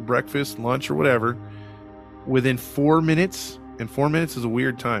supper or breakfast, lunch or whatever, within 4 minutes, and 4 minutes is a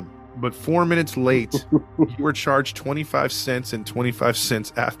weird time, but 4 minutes late, you were charged 25 cents and 25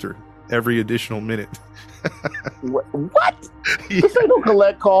 cents after every additional minute. What? Yeah. This ain't no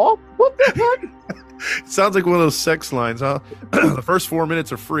collect call. What the heck? Sounds like one of those sex lines, huh? The first 4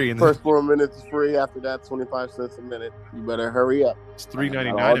 minutes are free, and then First 4 minutes is free. After that, 25 cents a minute. You better hurry up. it's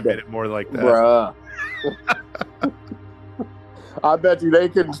 $3.99 a minute, more like that. Bruh. I bet you they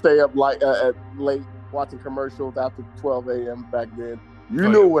couldn't stay up late watching commercials after 12 a.m. back then. You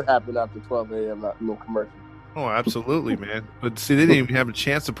knew what happened after 12 a.m. Not no commercial. Oh, absolutely, man. But see, they didn't even have a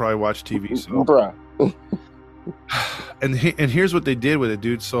chance to probably watch TV. So, Bruh. and here's what they did with it,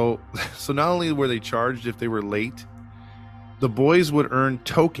 dude. So not only were they charged if they were late, the boys would earn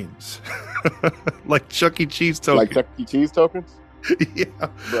tokens, like Chuck E. Cheese tokens. Like Chuck E. Cheese tokens? Yeah,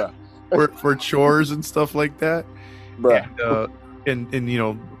 Bruh. for chores and stuff like that. Bruh. And you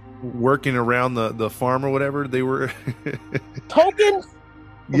know, working around the farm or whatever, they were Tokens?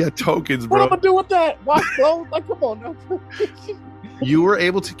 yeah, tokens, What bro. am I gonna do with that? Wash clothes? Like, come on now. You were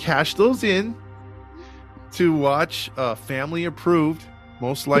able to cash those in to watch family approved,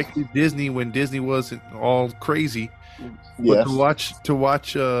 most likely Disney when Disney wasn't all crazy. Yes. But to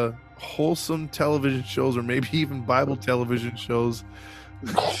watch wholesome television shows, or maybe even Bible television shows.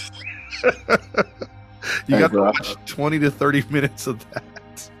 You got to watch 20 to 30 minutes of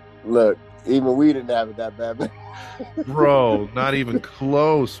that. Look, even we didn't have it that bad, man. Bro, not even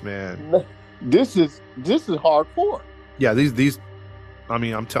close, man. This is hardcore. Yeah, these I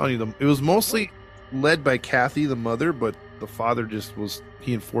mean, I'm telling you, it was mostly led by Kathy, the mother, but the father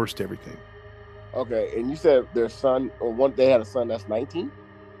he enforced everything. Okay, and you said their son, they had a son that's 19?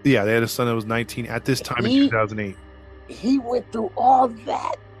 Yeah, they had a son that was 19 at this time in 2008. He went through all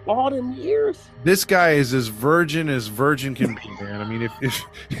that, all them years. This guy is as virgin can be, man. I mean,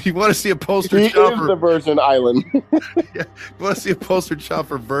 if you want to see a poster He child is the Virgin Island. you want to see a poster child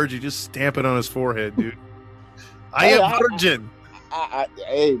for virgin, just stamp it on his forehead, dude. I am virgin.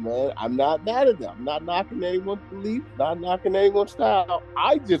 Hey, man, I'm not mad at them. I'm not knocking anyone's belief, not knocking anyone's style.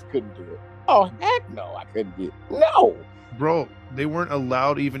 I just couldn't do it. Oh, heck no, I couldn't do it. No. Bro, they weren't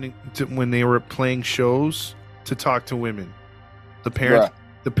allowed even when they were playing shows to talk to women.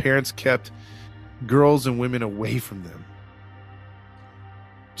 The parents kept girls and women away from them.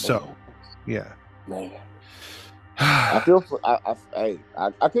 So, yeah. Man. I feel I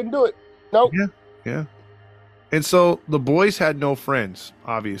couldn't do it. Nope. Yeah. And so the boys had no friends,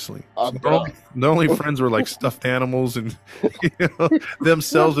 obviously. So their only friends were like stuffed animals and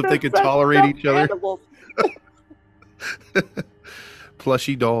themselves if they could tolerate each other.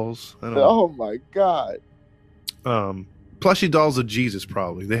 Plushy dolls. I don't know. Oh my God. Plushy dolls of Jesus,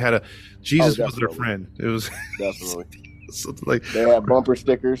 probably. They had Jesus was their friend. It was definitely. Something like, They had bumper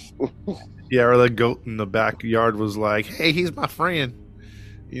stickers. yeah, or the goat in the backyard was like, "Hey, he's my friend,"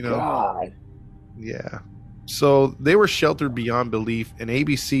 you know. God. Yeah. So they were sheltered beyond belief, and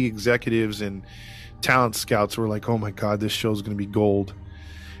ABC executives and talent scouts were like, "Oh my God, this show's going to be gold."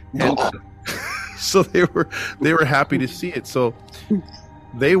 And so they were happy to see it. So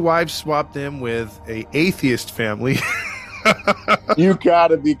they wife swapped them with a atheist family. You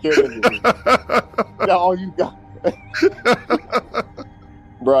gotta be kidding me. No, you got.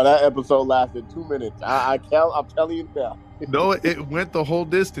 Bro, that episode lasted 2 minutes. I'm telling you now. No, it went the whole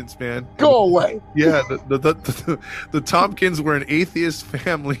distance, man. Go away. Yeah, the Tompkins were an atheist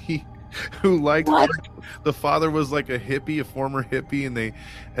family who liked. The father was like a hippie, a former hippie,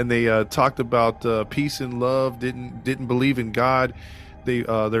 and they talked about peace and love. Didn't believe in God. They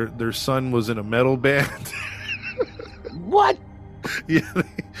their son was in a metal band. What? Yeah,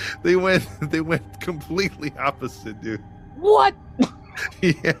 they went completely opposite, dude. What?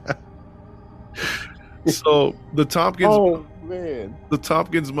 Yeah. So the Tompkins, Oh man, the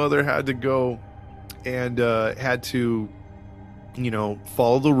Tompkins mother had to go and had to,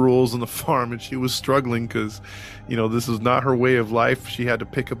 follow the rules on the farm, and she was struggling because, this is not her way of life. She had to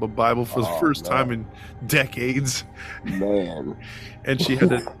pick up a Bible for the first time in decades. Man. And she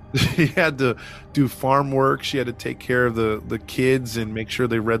had to do farm work. She had to take care of the kids and make sure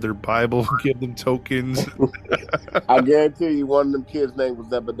they read their Bible, give them tokens. I guarantee you one of them kids' name was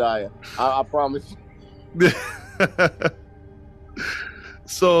Zebediah. I promise you.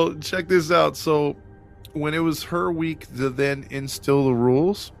 So check this out. So when it was her week to then instill the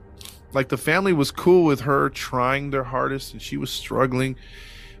rules, like the family was cool with her trying their hardest and she was struggling,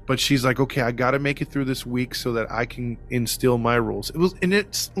 but she's like, okay, I got to make it through this week so that I can instill my rules.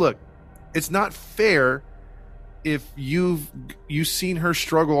 It's not fair if you've seen her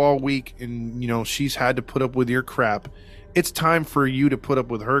struggle all week and, she's had to put up with your crap. It's time for you to put up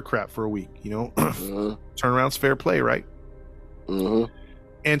with her crap for a week, Mm-hmm. Turnaround's fair play, right? Mm-hmm.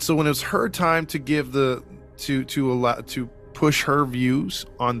 And so when it was her time to give to push her views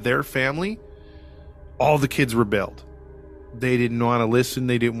on their family, all the kids rebelled. They didn't want to listen.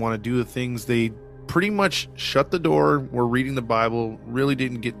 They didn't want to do the things. They pretty much shut the door, were reading the Bible, really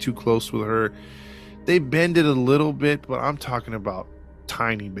didn't get too close with her. They bended a little bit, but I'm talking about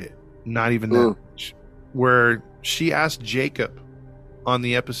tiny bit, not even that much. Where she asked Jacob on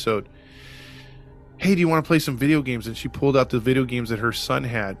the episode, hey, do you want to play some video games? And she pulled out the video games that her son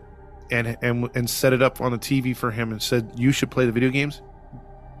had and set it up on the TV for him and said, you should play the video games.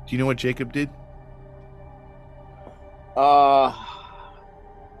 Do you know what Jacob did?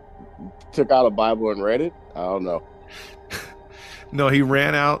 Took out a Bible and read it? I don't know. No, he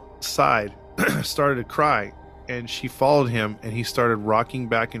ran outside, started to cry, and she followed him, and he started rocking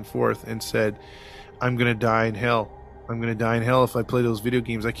back and forth and said, I'm going to die in hell. I'm going to die in hell if I play those video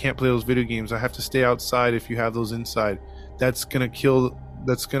games. I can't play those video games. I have to stay outside if you have those inside. That's going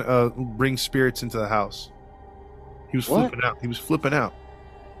to bring spirits into the house. He was flipping out.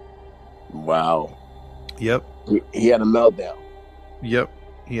 Wow. Yep. He had a meltdown. Yep.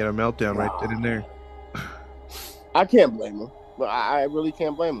 He had a meltdown right then and there. I can't blame him. But I really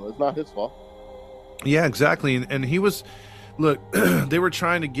can't blame him. It's not his fault. Yeah, exactly. And he was, look, they were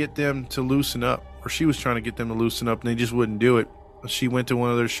trying to get them to loosen up, or she was trying to get them to loosen up, and they just wouldn't do it. She went to one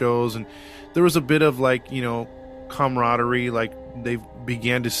of their shows, and there was a bit of camaraderie. Like they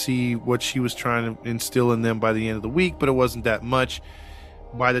began to see what she was trying to instill in them by the end of the week, but it wasn't that much.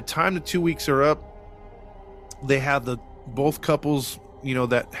 By the time the 2 weeks are up, they have both couples,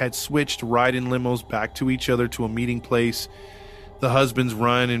 that had switched ride in limos back to each other to a meeting place. The husbands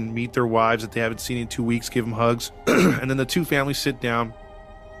run and meet their wives that they haven't seen in 2 weeks, give them hugs. And then the two families sit down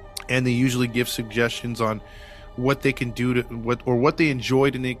and they usually give suggestions on what they can do what they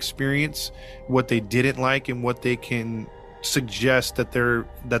enjoyed in the experience, what they didn't like, and what they can suggest that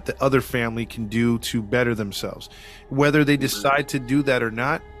the other family can do to better themselves. Whether they decide to do that or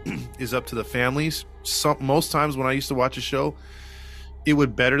not is up to the families. Most times when I used to watch a show, it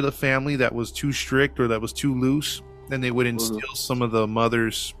would better the family that was too strict or that was too loose, and they would instill some of the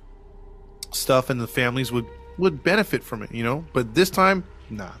mother's stuff, and the families would benefit from it, But this time,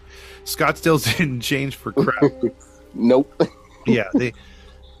 nah. Scottsdale didn't change for crap. Nope. Yeah, they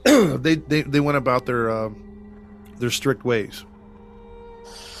went about their strict ways.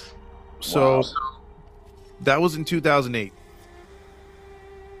 So Wow. that was in 2008.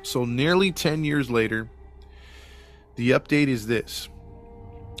 So nearly 10 years later, the update is this.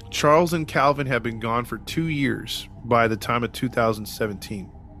 Charles and Calvin have been gone for 2 years by the time of 2017.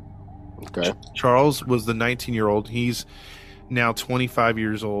 Okay. Charles was the 19-year-old. He's now 25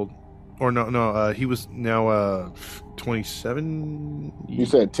 years old. or no, he was now 27. You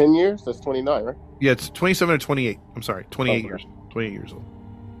said 10 years? That's 29, right? Yeah, it's 27 or 28. I'm sorry, 28 Okay. years. 28 years old.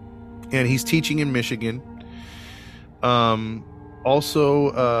 And he's teaching in Michigan.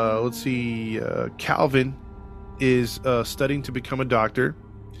 Also, let's see, Calvin is studying to become a doctor.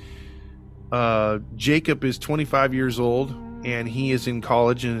 Jacob is 25 years old, and he is in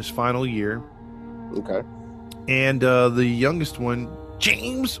college in his final year. Okay. And the youngest one,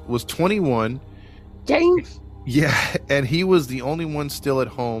 James, was 21. James? Yeah, and he was the only one still at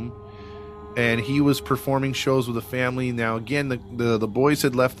home. And he was performing shows with the family. Now, again, the boys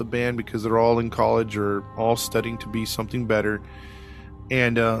had left the band because they're all in college or all studying to be something better.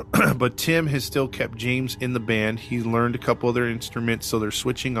 And but Tim has still kept James in the band. He's learned a couple other instruments, so they're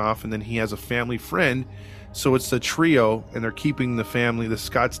switching off. And then he has a family friend, so it's a trio, and they're keeping the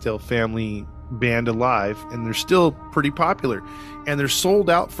Scottsdale family band alive, and they're still pretty popular. And they're sold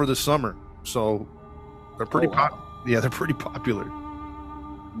out for the summer, so they're pretty they're pretty popular.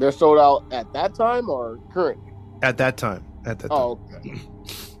 They're sold out at that time or currently? At that time. Oh, okay.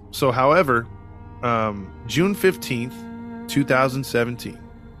 So, however, June 15th, 2017.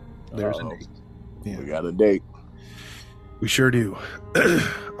 There's a date. Yeah. We got a date. We sure do.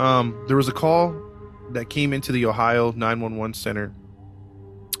 There was a call that came into the Ohio 911 center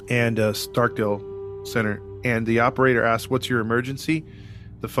and Starkdale Center, and the operator asked, "What's your emergency?"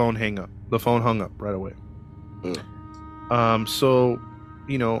 The phone hung up right away. So,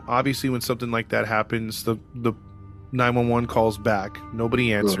 obviously when something like that happens, the 911 calls back.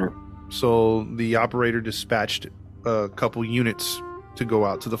 Nobody answered. So the operator dispatched a couple units to go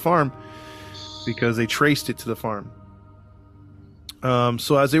out to the farm because they traced it to the farm.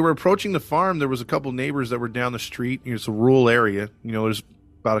 So as they were approaching the farm, there was a couple neighbors that were down the street. It's a rural area. There's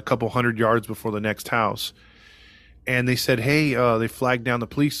about a couple 100 yards before the next house. And they said, hey, they flagged down the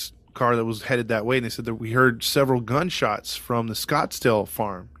police car that was headed that way, and they said that we heard several gunshots from the Scottsdale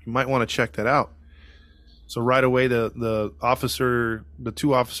farm. You might want to check that out. So right away, the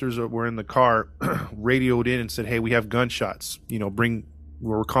two officers that were in the car radioed in and said, hey, we have gunshots.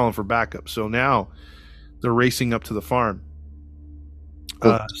 We're calling for backup. So now they're racing up to the farm.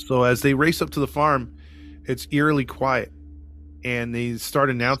 So as they race up to the farm, it's eerily quiet, and they start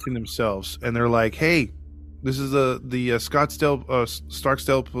announcing themselves, and they're like, hey, this is the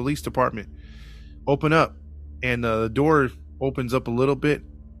Starkdale Police Department. Open up. And the door opens up a little bit,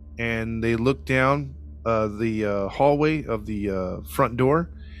 and they look down the hallway of the front door,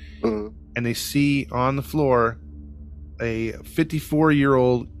 and they see on the floor a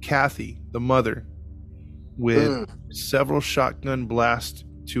 54-year-old Kathy, the mother, with several shotgun blasts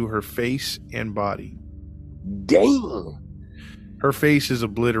to her face and body. Dang. Her face is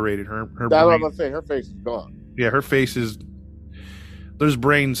obliterated. Her That's what I'm gonna say. Her face is gone. Yeah, her face is. There's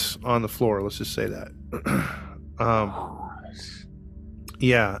brains on the floor. Let's just say that.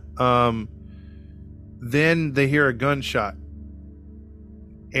 Yeah. Then they hear a gunshot,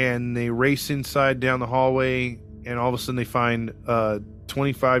 and they race inside down the hallway, and all of a sudden they find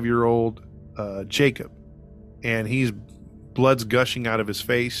 25-year-old Jacob, and blood's gushing out of his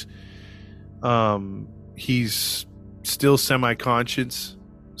face. He's still semi-conscious,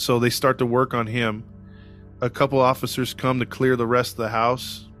 so they start to work on him. A couple officers come to clear the rest of the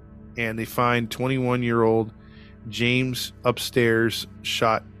house, and they find 21-year-old James upstairs,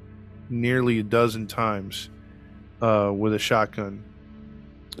 shot nearly a dozen times with a shotgun.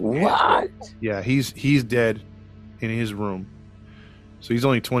 What? Yeah, he's dead in his room. So he's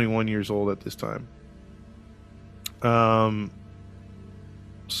only 21 years old at this time.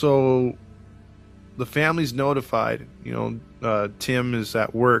 So the family's notified. Tim is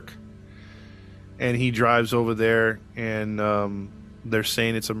at work, and he drives over there, and they're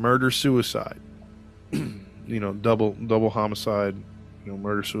saying it's a murder-suicide. Double homicide.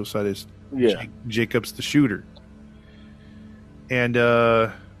 Murder-suicide is Jacob's the shooter. And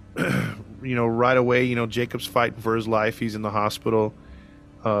right away, Jacob's fighting for his life. He's in the hospital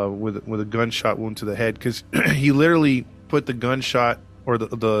with a gunshot wound to the head, because he literally put the gunshot or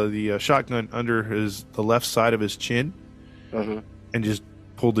the shotgun under the left side of his chin, and just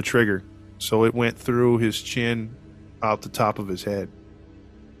pulled the trigger. So it went through his chin out the top of his head.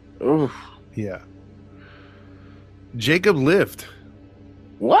 Oof. Yeah. Jacob lived.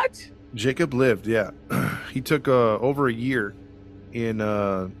 What? Jacob lived, yeah. He took over a year in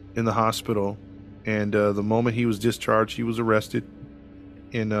the hospital, and the moment he was discharged, he was arrested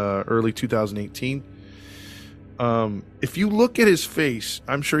in early 2018. If you look at his face,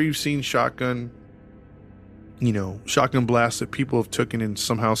 I'm sure you've seen shotgun blasts that people have taken and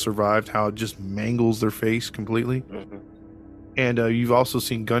somehow survived, how it just mangles their face completely. And you've also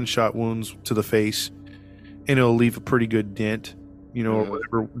seen gunshot wounds to the face, and it'll leave a pretty good dent, or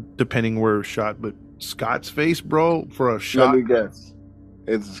whatever, depending where it was shot. But Scott's face, bro, for a shot. Let me guess.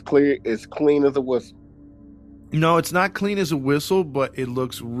 It's clean as a whistle. No, it's not clean as a whistle, but it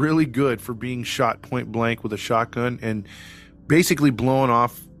looks really good for being shot point blank with a shotgun and basically blowing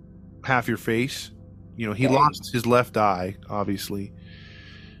off half your face. He lost his left eye, obviously,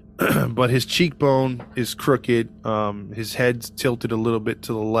 but his cheekbone is crooked. His head's tilted a little bit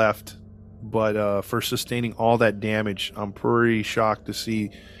to the left, but for sustaining all that damage, I'm pretty shocked to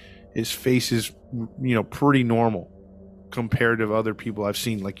see his face is, pretty normal compared to other people I've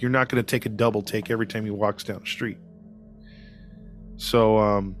seen. Like, you're not going to take a double take every time he walks down the street.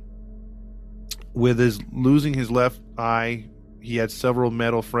 So, with his losing his left eye, he had several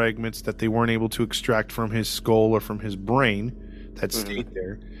metal fragments that they weren't able to extract from his skull or from his brain that stayed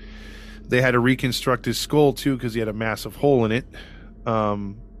there. They had to reconstruct his skull too because he had a massive hole in it.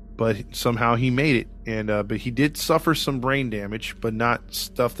 But somehow he made it, and but he did suffer some brain damage, but not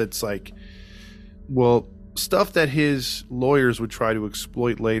stuff that's like, stuff that his lawyers would try to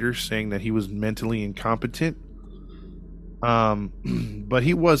exploit later, saying that he was mentally incompetent. But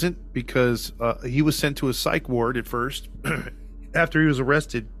he wasn't, because he was sent to a psych ward at first after he was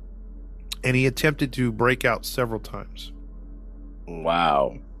arrested, and he attempted to break out several times.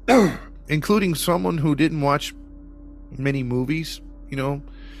 Wow. Including someone who didn't watch many movies,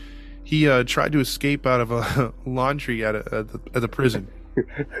 He tried to escape out of a laundry at the prison.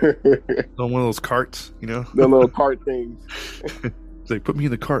 On one of those carts, The little cart things. It's like, put me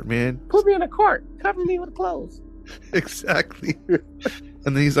in the cart, man. Put me in a cart. Cover me with clothes. Exactly.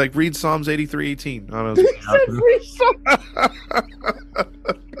 And then he's like, read Psalms 83:18. I don't know.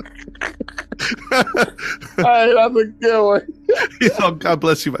 All right, that's a good one. Oh, God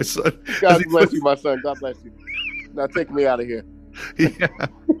bless you, my son. God bless you, my son. God bless you. Now take me out of here. Yeah.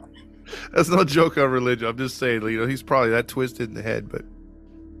 That's no joke on religion. I'm just saying, he's probably that twisted in the head, but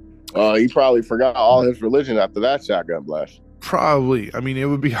he probably forgot all his religion after that shotgun blast. Probably. I mean, it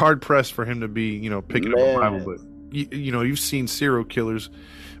would be hard pressed for him to be, picking up a Bible, but you've seen serial killers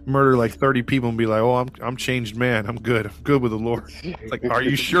murder like 30 people and be like, "Oh, I'm changed man. I'm good. I'm good with the Lord." It's like, are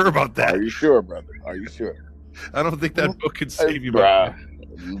you sure about that? Are you sure, brother? Are you sure? I don't think that book could save you, bruh.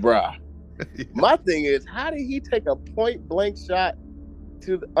 Yeah. My thing is, how did he take a point blank shot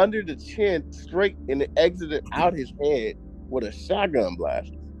to under the chin straight and it exited out his head with a shotgun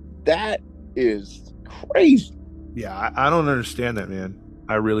blast? That is crazy. Yeah, I don't understand that, man.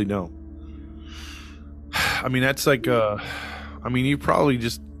 I really don't. I mean, that's like, you probably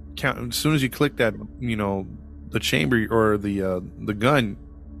just count as soon as you click that, the chamber or the gun,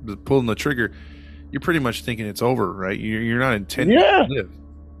 pulling the trigger, you're pretty much thinking it's over, right? You're not intending to live.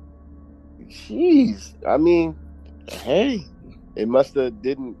 Jeez, I mean, hey, it must have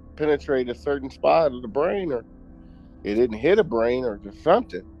didn't penetrate a certain spot of the brain, or it didn't hit a brain, or just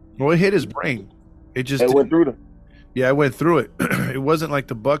something. Well, it hit his brain. It went through the. Yeah, I went through it. It wasn't like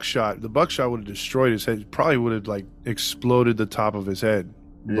the buckshot. The buckshot would have destroyed his head. It probably would have like exploded the top of his head.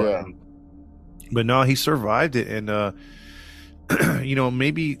 But no, he survived it. And,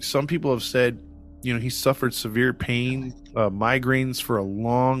 maybe some people have said, he suffered severe pain, migraines for a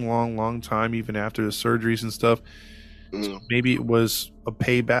long, long, long time, even after the surgeries and stuff. So maybe it was a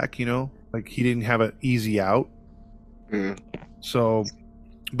payback, like he didn't have an easy out. So,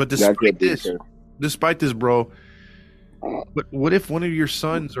 but despite this, bro, but what if one of your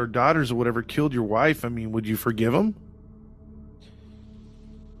sons or daughters or whatever killed your wife? I mean, would you forgive him?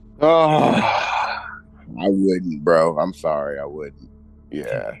 Oh, I wouldn't, bro. I'm sorry, I wouldn't.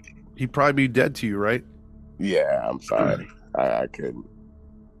 Yeah, he'd probably be dead to you, right? Yeah, I'm sorry, I couldn't.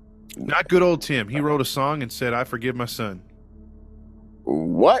 Not good old Tim. He wrote a song and said, "I forgive my son."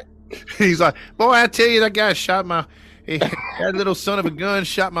 What? He's like, boy, I tell you, that guy shot that little son of a gun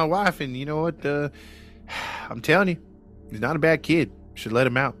shot my wife, and you know what? I'm telling you, he's not a bad kid. Should let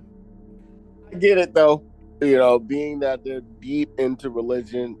him out. I get it though. Being that they're deep into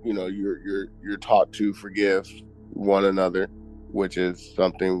religion, you're taught to forgive one another, which is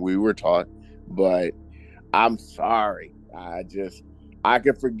something we were taught. But I'm sorry. I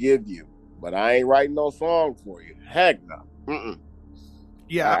can forgive you, but I ain't writing no song for you. Heck no. Mm-mm.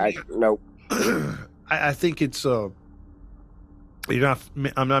 Yeah. No. I think it's I'm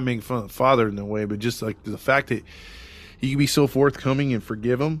not making fun of the father in a way, but just like the fact that you can be so forthcoming and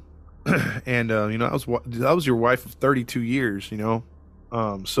forgive him. And that was your wife of 32 years, so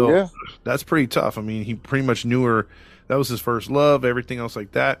yeah. That's pretty tough. I mean, he pretty much knew her. That was his first love, everything else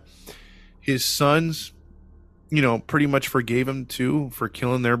like that. His sons, pretty much forgave him too for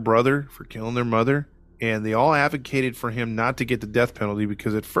killing their brother, for killing their mother. and they all advocated for him not to get the death penalty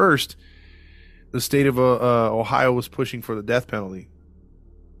because at first the state of Ohio was pushing for the death penalty.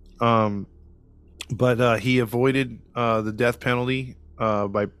 But he avoided the death penalty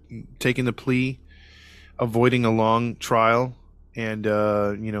by taking the plea, avoiding a long trial, and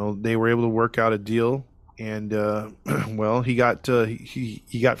they were able to work out a deal. And well, he got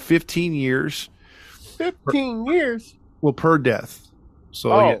 15 years. 15 years. Well, per death.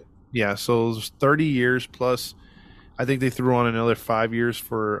 So yeah, so it was 30 years plus. I think they threw on another 5 years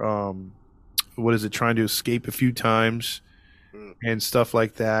for trying to escape a few times and stuff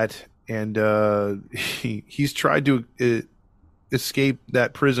like that. And he's tried to escape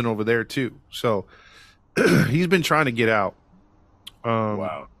that prison over there too. So he's been trying to get out.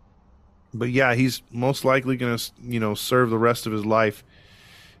 Wow. But yeah, he's most likely going to, serve the rest of his life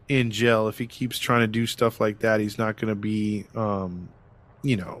in jail. If he keeps trying to do stuff like that, he's not going to be,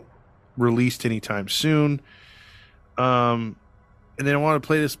 released anytime soon. And then I want to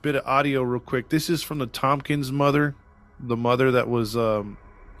play this bit of audio real quick. This is from the Tompkins mother, the mother that was,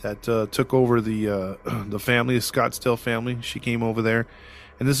 took over the family, the Scottsdale family. She came over there,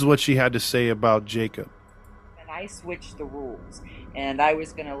 and this is what she had to say about Jacob. And I switched the rules, and I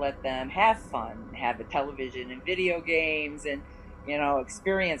was going to let them have fun, have a television and video games, and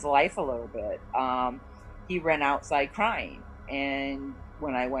experience life a little bit. He ran outside crying, and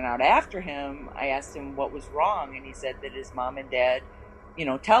when I went out after him, I asked him what was wrong, and he said that his mom and dad,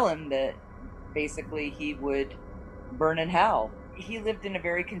 tell him that basically he would burn in hell. He lived in a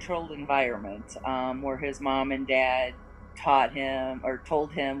very controlled environment where his mom and dad taught him or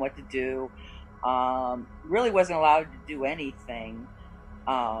told him what to do. Really wasn't allowed to do anything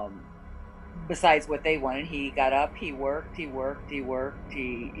besides what they wanted. He got up, he worked, he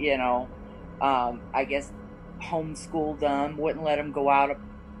I guess homeschooled them, wouldn't let him go out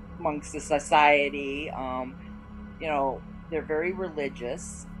amongst the society. They're very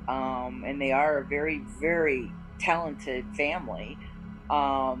religious, and they are a very, very talented family.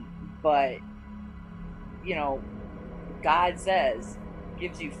 But God says,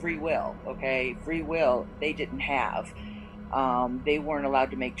 gives you free will, okay? Free will they didn't have. They weren't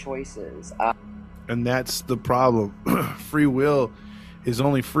allowed to make choices. And that's the problem. Free will is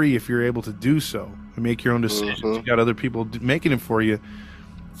only free if you're able to do so and make your own decisions. You got other people making it for you.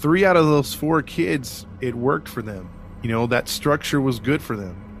 3 out of those 4 kids, it worked for them. That structure was good for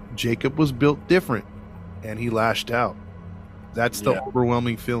them. Jacob was built different, and he lashed out. That's the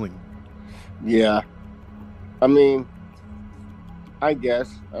overwhelming feeling. Yeah. I mean, I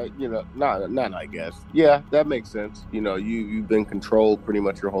guess, not I guess. Yeah, that makes sense. You've been controlled pretty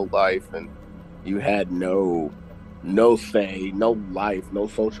much your whole life, and you had no say, no life, no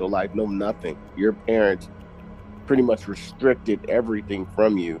social life, no nothing. Your parents pretty much restricted everything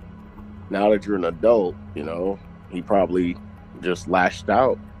from you. Now that you're an adult, he probably just lashed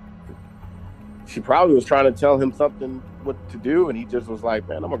out. She probably was trying to tell him something what to do, and he just was like,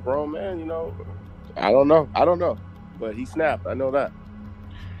 man, I'm a grown man, I don't know. But he snapped. I know that.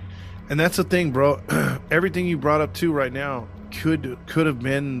 And that's the thing, bro. Everything you brought up too right now could have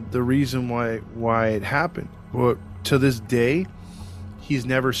been the reason why it happened. But to this day, he's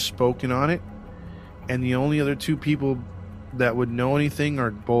never spoken on it. And the only other 2 people that would know anything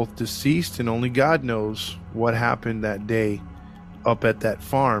are both deceased, and only God knows what happened that day up at that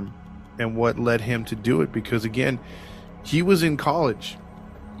farm and what led him to do it. Because again, he was in college,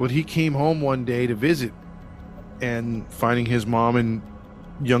 but he came home one day to visit, and finding his mom and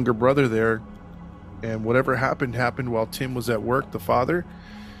younger brother there, and whatever happened while Tim was at work, the father,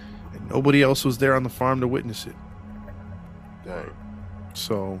 and nobody else was there on the farm to witness it. Dang.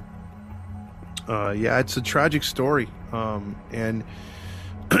 So yeah, it's a tragic story. And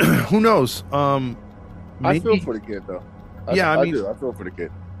who knows? Maybe, I feel for the kid though. I do. I feel for the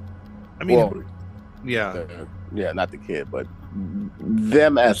kid. I mean, well, yeah, not the kid, but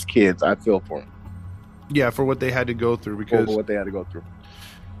them as kids. I feel for them. Yeah, for what they had to go through. Because for what they had to go through.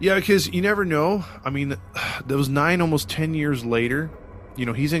 Yeah, because you never know. I mean, those 9, almost 10 years later,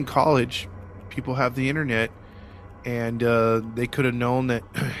 he's in college. People have the internet, and they could have known that.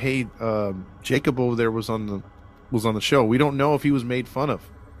 Hey, Jacob over there was on the show. We don't know if he was made fun of,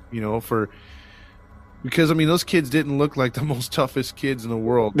 because I mean, those kids didn't look like the most toughest kids in the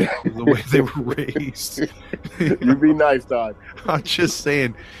world the way they were raised. You be nice, Todd. I'm just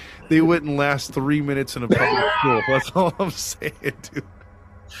saying, they wouldn't last 3 minutes in a public school. That's all I'm saying, dude.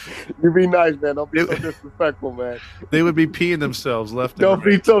 You be nice, man. Don't be so disrespectful, man. They would be peeing themselves left and Don't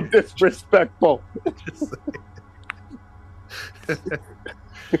right. be so disrespectful.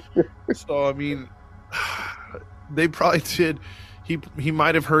 So, I mean, they probably did. he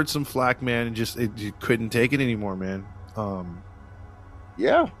might have heard some flack, man, and just couldn't take it anymore, man.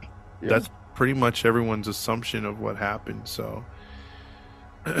 Yeah. That's pretty much everyone's assumption of what happened. So,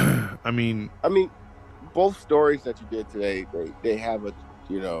 I mean, both stories that you did today, they have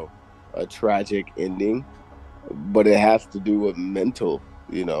a tragic ending, but it has to do with mental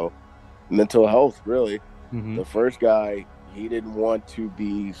health, really. mhm. The first guy, he didn't want to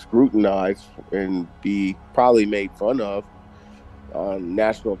be scrutinized and be probably made fun of on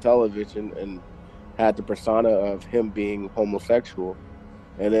national television, and had the persona of him being homosexual.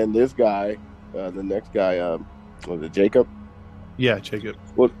 And then this guy, the next guy, was it Jacob? Yeah, Jacob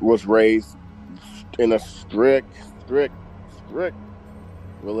Was raised in a strict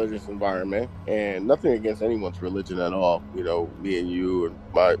religious environment, and nothing against anyone's religion at all. Me and you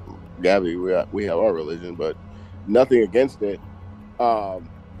and Gabby, we have our religion, but nothing against it.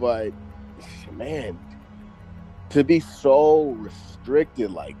 But man, to be so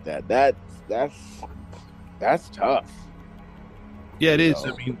restricted like that's tough. Yeah, it is.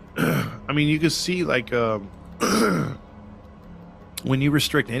 I mean, you can see like when you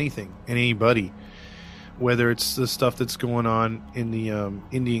restrict anything and anybody, whether it's the stuff that's going on in the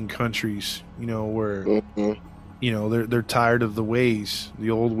Indian countries, where Mhm. they're tired of the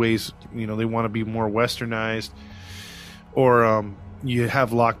old ways. They want to be more westernized, or you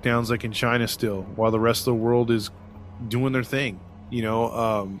have lockdowns like in China still, while the rest of the world is doing their thing.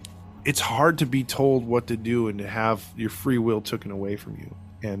 It's hard to be told what to do and to have your free will taken away from you.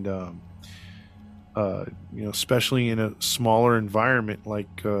 And, especially in a smaller environment,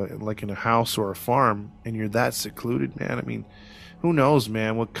 like in a house or a farm, and you're that secluded, man. I mean, who knows,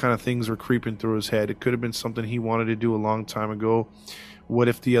 man, what kind of things were creeping through his head. It could have been something he wanted to do a long time ago. What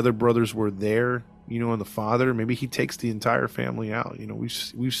if the other brothers were there, and the father, maybe he takes the entire family out.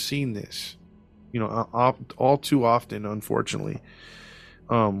 We've seen this, all too often, unfortunately.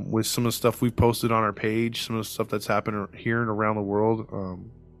 With some of the stuff we've posted on our page, some of the stuff that's happened here and around the world,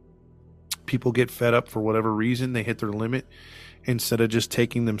 people get fed up for whatever reason. They hit their limit. Instead of just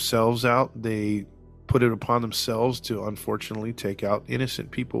taking themselves out, they put it upon themselves to, unfortunately, take out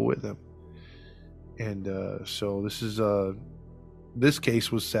innocent people with them. And so this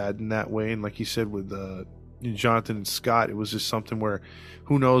case was sad in that way. And like you said, with Jonathan and Scott, it was just something where,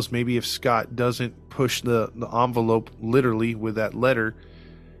 who knows, maybe if Scott doesn't push the envelope literally with that letter,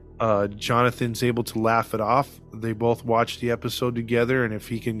 Jonathan's able to laugh it off. They both watch the episode together, and if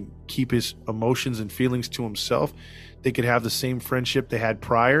he can keep his emotions and feelings to himself, they could have the same friendship they had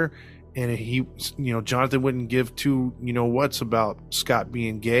prior. And Jonathan wouldn't give two whats about Scott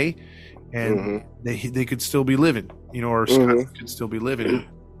being gay, and they could still be living, or Scott could still be living.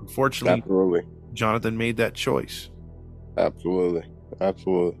 Unfortunately, Absolutely. Jonathan made that choice. Absolutely.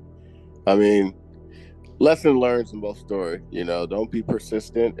 I mean, lesson learned in both stories. Don't be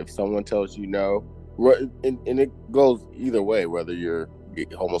persistent if someone tells you no. And it goes either way, whether you're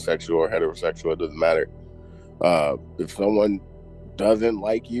homosexual or heterosexual, it doesn't matter. If someone doesn't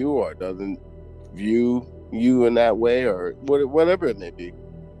like you or doesn't view you in that way, or whatever it may be,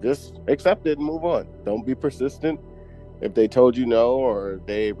 just accept it and move on. Don't be persistent. If they told you no, or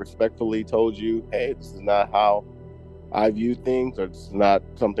they respectfully told you, hey, this is not how I view things, or this is not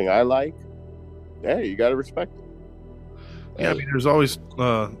something I like, hey, you got to respect it. Yeah, I mean, there's always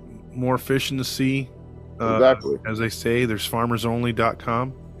more fish in the sea. Exactly. As they say, there's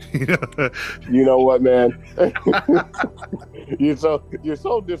farmersonly.com. You know what, man? You're so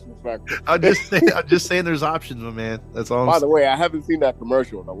disrespectful. I'm just saying there's options, my man. That's all. By the way, I haven't seen that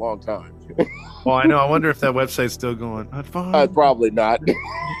commercial in a long time. Well, I know. I wonder if that website's still going. Probably not.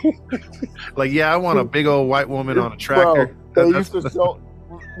 Like, yeah, I want a big old white woman on a tractor. Bro, they used to show.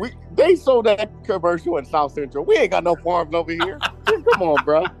 They sold that commercial in South Central. We ain't got no farms over here. Come on,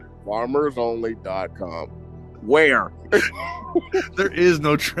 bro. Farmersonly.com. Where? There is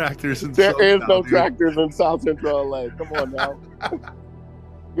no tractors in There is no tractors in South Central LA. Come on now. You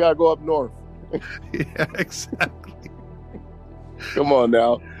gotta go up north. Yeah, exactly. Come on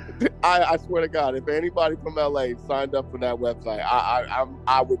now. I swear to God, if anybody from LA signed up for that website,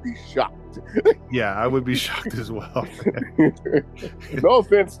 I would be shocked. Yeah, I would be shocked as well. No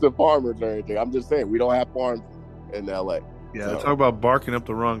offense to farmers or anything. I'm just saying we don't have farms in LA. Yeah, so. Talk about barking up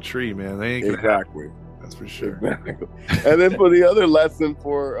the wrong tree, man. They ain't gonna exactly. Happen. That's for sure. Exactly. And then for the other lesson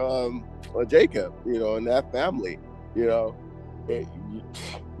for Jacob, and that family,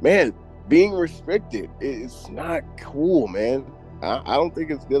 man, being restricted is not cool, man. I don't think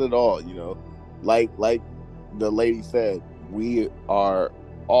it's good at all. Like the lady said, we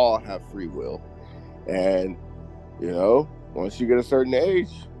all have free will, and once you get a certain age,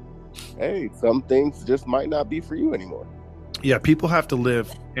 hey, some things just might not be for you anymore. Yeah, people have to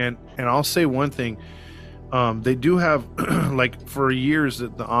live, and I'll say one thing. They do have like for years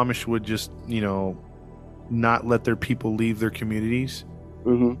that the Amish would just not let their people leave their communities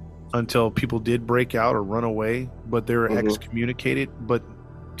until people did break out or run away, but they were excommunicated. But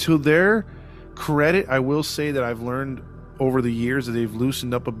to their credit, I will say that I've learned over the years that they've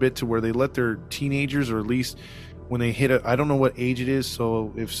loosened up a bit to where they let their teenagers, or at least when they hit I don't know what age it is,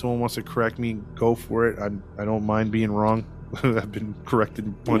 so if someone wants to correct me, go for it. I don't mind being wrong. I've been corrected a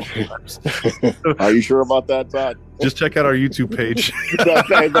bunch of times. Are you sure about that, Todd? Just check out our YouTube page.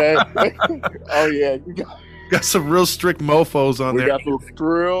 Okay, man. Oh yeah, got some real strict mofos on there. We got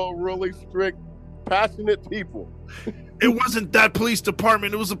some really strict, passionate people. It wasn't that police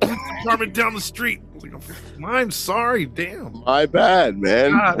department. It was a police department down the street. Like, I'm sorry. Damn. My bad,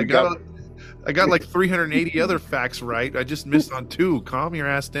 man. God, I got like 380 other facts right. I just missed on 2. Calm your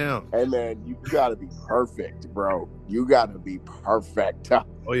ass down. Hey, man, you got to be perfect, bro. You got to be perfect.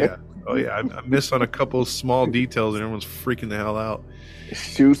 Oh, yeah. I missed on a couple of small details, and everyone's freaking the hell out.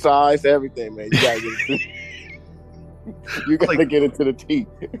 Shoe size, everything, man. You got to get you got to get into the teeth.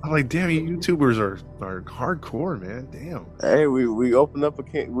 I'm like, damn, you YouTubers are hardcore, man. Damn. Hey, we opened up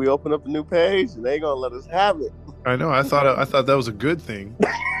a new page, and they gonna let us have it. I know. I thought that was a good thing.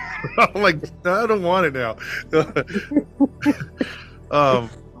 I'm like, I don't want it now.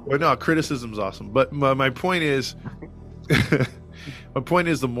 But no, criticism's awesome. But my point is,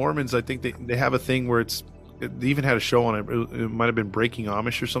 the Mormons, I think they have a thing where they even had a show on it. It might have been Breaking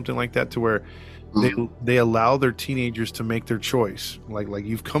Amish or something like that, to where they allow their teenagers to make their choice. Like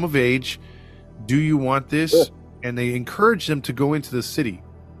you've come of age. Do you want this? Yeah. And they encourage them to go into the city,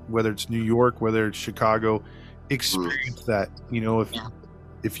 whether it's New York, whether it's Chicago, experience that.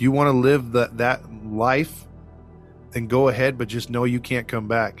 If you want to live that life, then go ahead, but just know you can't come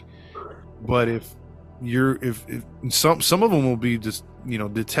back. But if some of them will be just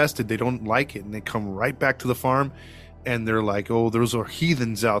detested, they don't like it, and they come right back to the farm, and they're like, oh, those are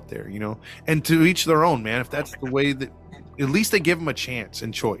heathens out there, and to each their own, man. If that's the way that, at least they give them a chance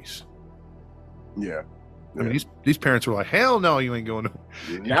and choice. Yeah. I mean, these parents were like, hell no, you ain't going to.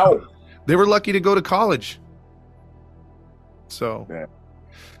 No. They were lucky to go to college. So,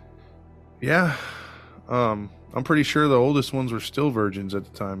 yeah. I'm pretty sure the oldest ones were still virgins at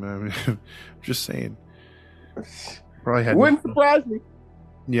the time. I mean, just saying. Probably had. Wouldn't surprise me.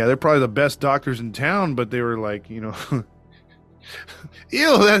 Yeah, they're probably the best doctors in town, but they were like, ew,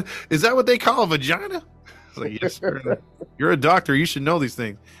 is that what they call a vagina? I was like, yes, sir. You're a doctor. You should know these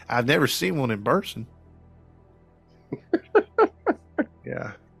things. I've never seen one in person.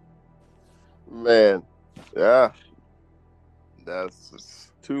 Yeah. Man. Yeah.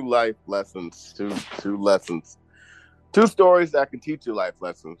 That's 2 life lessons. Two lessons. 2 stories that can teach you life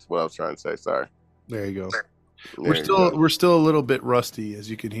lessons. What I was trying to say. Sorry. There you go. We're still a little bit rusty, as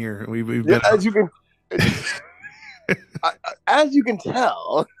you can hear. We've been as you can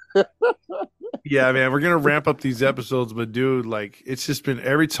tell. Yeah, man, we're gonna ramp up these episodes, but dude, like, it's just been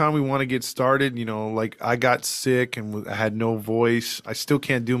every time we want to get started, like I got sick and I had no voice. I still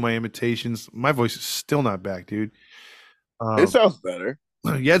can't do my imitations. My voice is still not back, dude. It sounds better.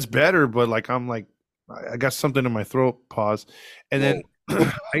 Yeah, it's better, but like I got something in my throat. Pause, and then.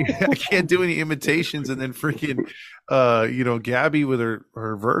 I can't do any imitations, and then freaking Gabby with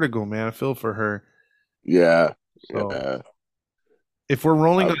her vertigo, man. I feel for her. Yeah. So, yeah. If we're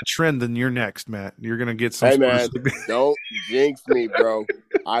rolling on a trend, then you're next, Matt. You're gonna get some. Hey man, don't jinx me, bro.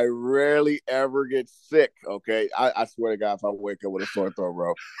 I rarely ever get sick. Okay, I swear to God, if I wake up with a sore throat,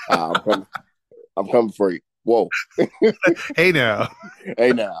 bro, I'm coming for you. Whoa. Hey now.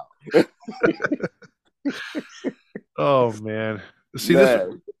 Hey now. Oh man. See, hey,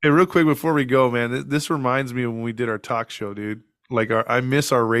 real quick before we go, man, this reminds me of when we did our talk show, dude. Like, I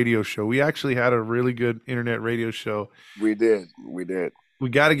miss our radio show. We actually had a really good internet radio show. We did. We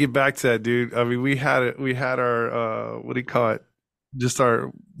got to get back to that, dude. I mean, we had our what do you call it? Just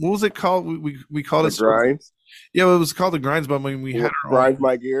what was it called? We called it Grinds. Yeah, it was called the Grinds, but when we had our Grinds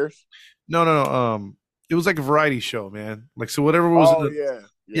my gears. No. It was like a variety show, man. Like, so whatever was. Oh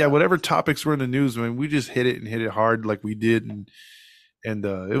yeah. Whatever topics were in the news, man, we just hit it hard like we did, and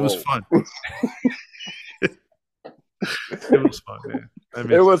it was fun. It was fun, man.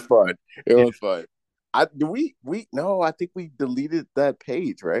 It was fun. It was fun. I think we deleted that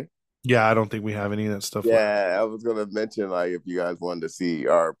page, right? Yeah, I don't think we have any of that stuff. Yeah, I was gonna mention, like, if you guys wanted to see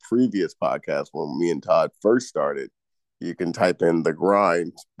our previous podcast when me and Todd first started, you can type in The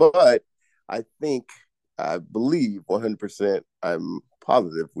Grind. But I believe 100%, I'm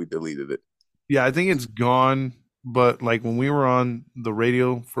positive we deleted it. Yeah, I think it's gone. But like when we were on the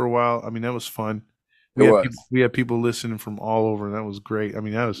radio for a while, I mean, that was fun. It was. We had people listening from all over, and that was great. I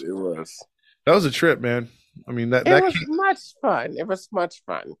mean, It was. that was a trip, man. I mean, It was much fun. It was much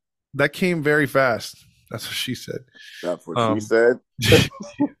fun. that came very fast. That's what she said. That's what she said.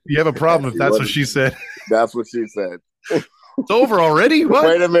 You have a problem if that's what she said. That's what she said. It's over already? What?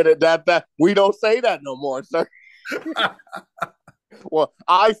 Wait a minute. That we don't say that no more, sir. Well,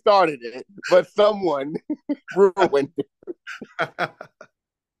 I started it, but someone ruined it.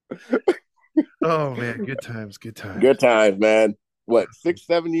 Oh man, good times, good times. Good times, man. What,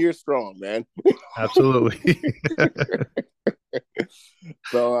 6-7 years strong, man. Absolutely.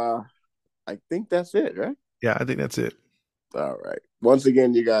 So I think that's it, right? Yeah, I think that's it. All right. Once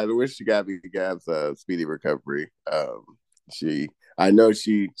again, you guys, I wish Gabby Gabs speedy recovery. I know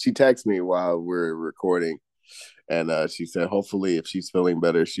she texted me while we're recording, and she said hopefully if she's feeling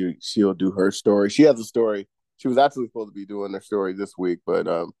better, she'll do her story. She has a story. She was actually supposed to be doing her story this week, but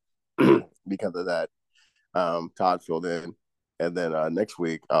because of that, Todd filled in, and then next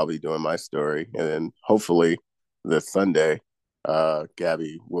week I'll be doing my story, and then hopefully this Sunday,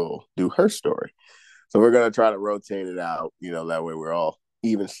 Gabby will do her story. So we're gonna try to rotate it out, that way we're all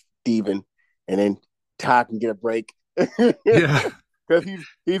even Steven, and then Todd can get a break. Yeah. Because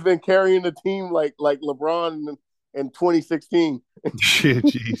he's been carrying the team like LeBron in 2016. Shit,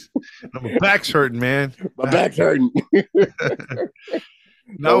 jeez. My back's hurting, man. My back's hurting.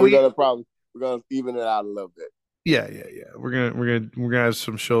 No, we're gonna even it out a little bit. Yeah. We're gonna have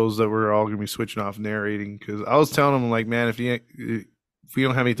some shows that we're all gonna be switching off narrating, because I was telling them, like, man, if we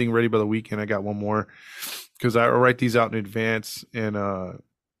don't have anything ready by the weekend, I got one more, because I write these out in advance, and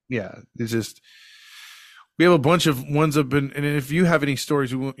it's just we have a bunch of ones that have been, and if you have any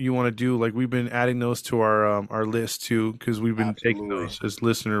stories you want to do, like, we've been adding those to our list too, because we've been taking those as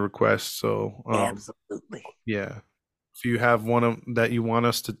listener requests. So absolutely, yeah. If you have one that you want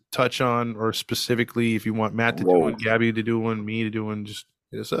us to touch on, or specifically if you want Matt to do one, Gabby to do one, me to do one, just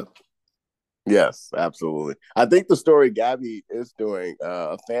hit us up. Yes, absolutely. I think the story Gabby is doing,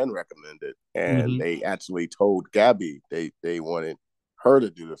 a fan recommended, and they actually told Gabby they wanted her to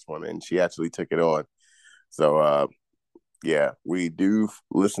do this one, and she actually took it on. So, we do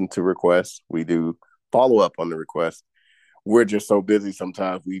listen to requests. We do follow up on the requests. We're just so busy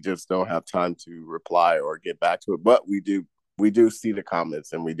sometimes we just don't have time to reply or get back to it. But we do see the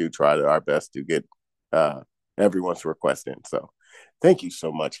comments, and we do try our best to get everyone's request in. So thank you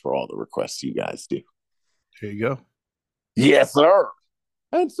so much for all the requests you guys do. There you go. Yes, sir.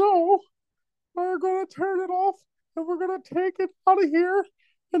 And so we're going to turn it off, and we're going to take it out of here.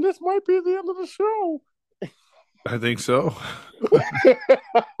 And this might be the end of the show. I think so.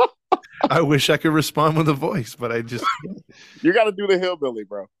 I wish I could respond with a voice, but I just... You got to do the hillbilly,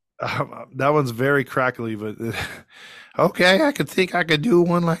 bro. That one's very crackly, but okay, I could do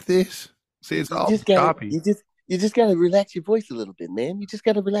one like this. See, it's all copy. You just got to relax your voice a little bit, man. You just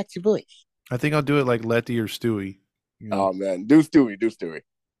got to relax your voice. I think I'll do it like Letty or Stewie. Oh, man. Do Stewie.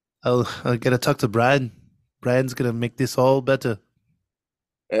 I'll get to talk to Brad. Brad's going to make this all better.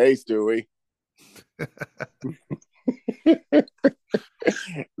 Hey, Stewie.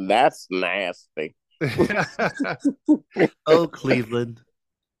 That's nasty. Oh, Cleveland.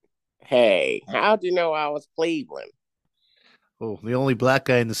 Hey, how'd you know I was Cleveland? Oh, the only black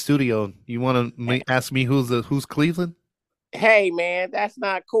guy in the studio. You want to ask me who's Cleveland? Hey, man, that's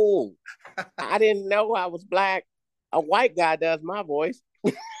not cool. I didn't know I was black. A white guy does my voice.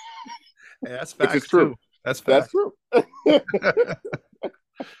 Hey, that's facts. It's true. Too. That's facts. That's true.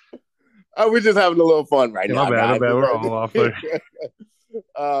 We're just having a little fun right now. No bad. We're all off there.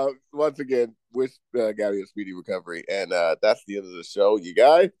 Once again, wish Gabby a speedy recovery. And that's the end of the show, you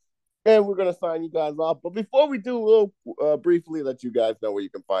guys. And we're going to sign you guys off. But before we do, we'll briefly let you guys know where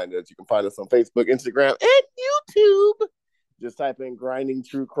you can find us. You can find us on Facebook, Instagram, and YouTube. Just type in Grinding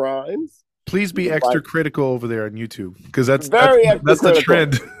True Crimes. Please be extra critical over there on YouTube, because that's the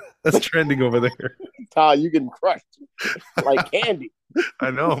trend. That's trending over there. Todd, you getting crushed like candy. I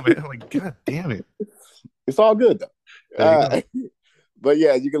know, man. Like, God damn it. It's all good though. But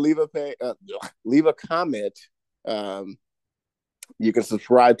yeah, you can leave a comment. You can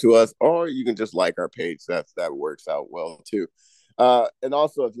subscribe to us, or you can just like our page. That works out well too. And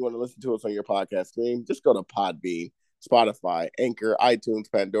also, if you want to listen to us on your podcast stream, just go to Podbean, Spotify, Anchor,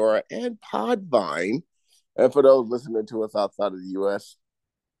 iTunes, Pandora, and Podvine. And for those listening to us outside of the U.S.,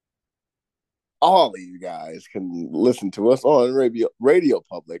 all of you guys can listen to us on Radio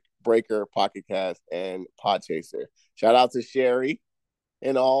Public, Breaker, Pocket Cast, and Podchaser. Shout out to Sherry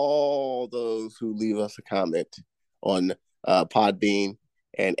and all those who leave us a comment on Podbean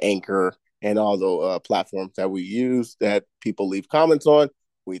and Anchor and all the platforms that we use that people leave comments on.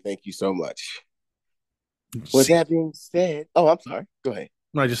 We thank you so much. With that being said, oh, I'm sorry. Go ahead.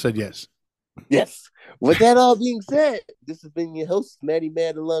 No, I just said yes. Yes. With that all being said, this has been your host, Maddie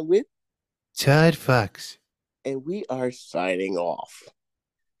Mad, along with Todd Fox. And we are signing off.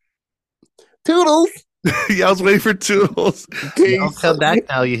 Toodles. Yeah, I was waiting for Toodles. Peace. I'll come back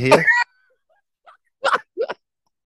now, you hear?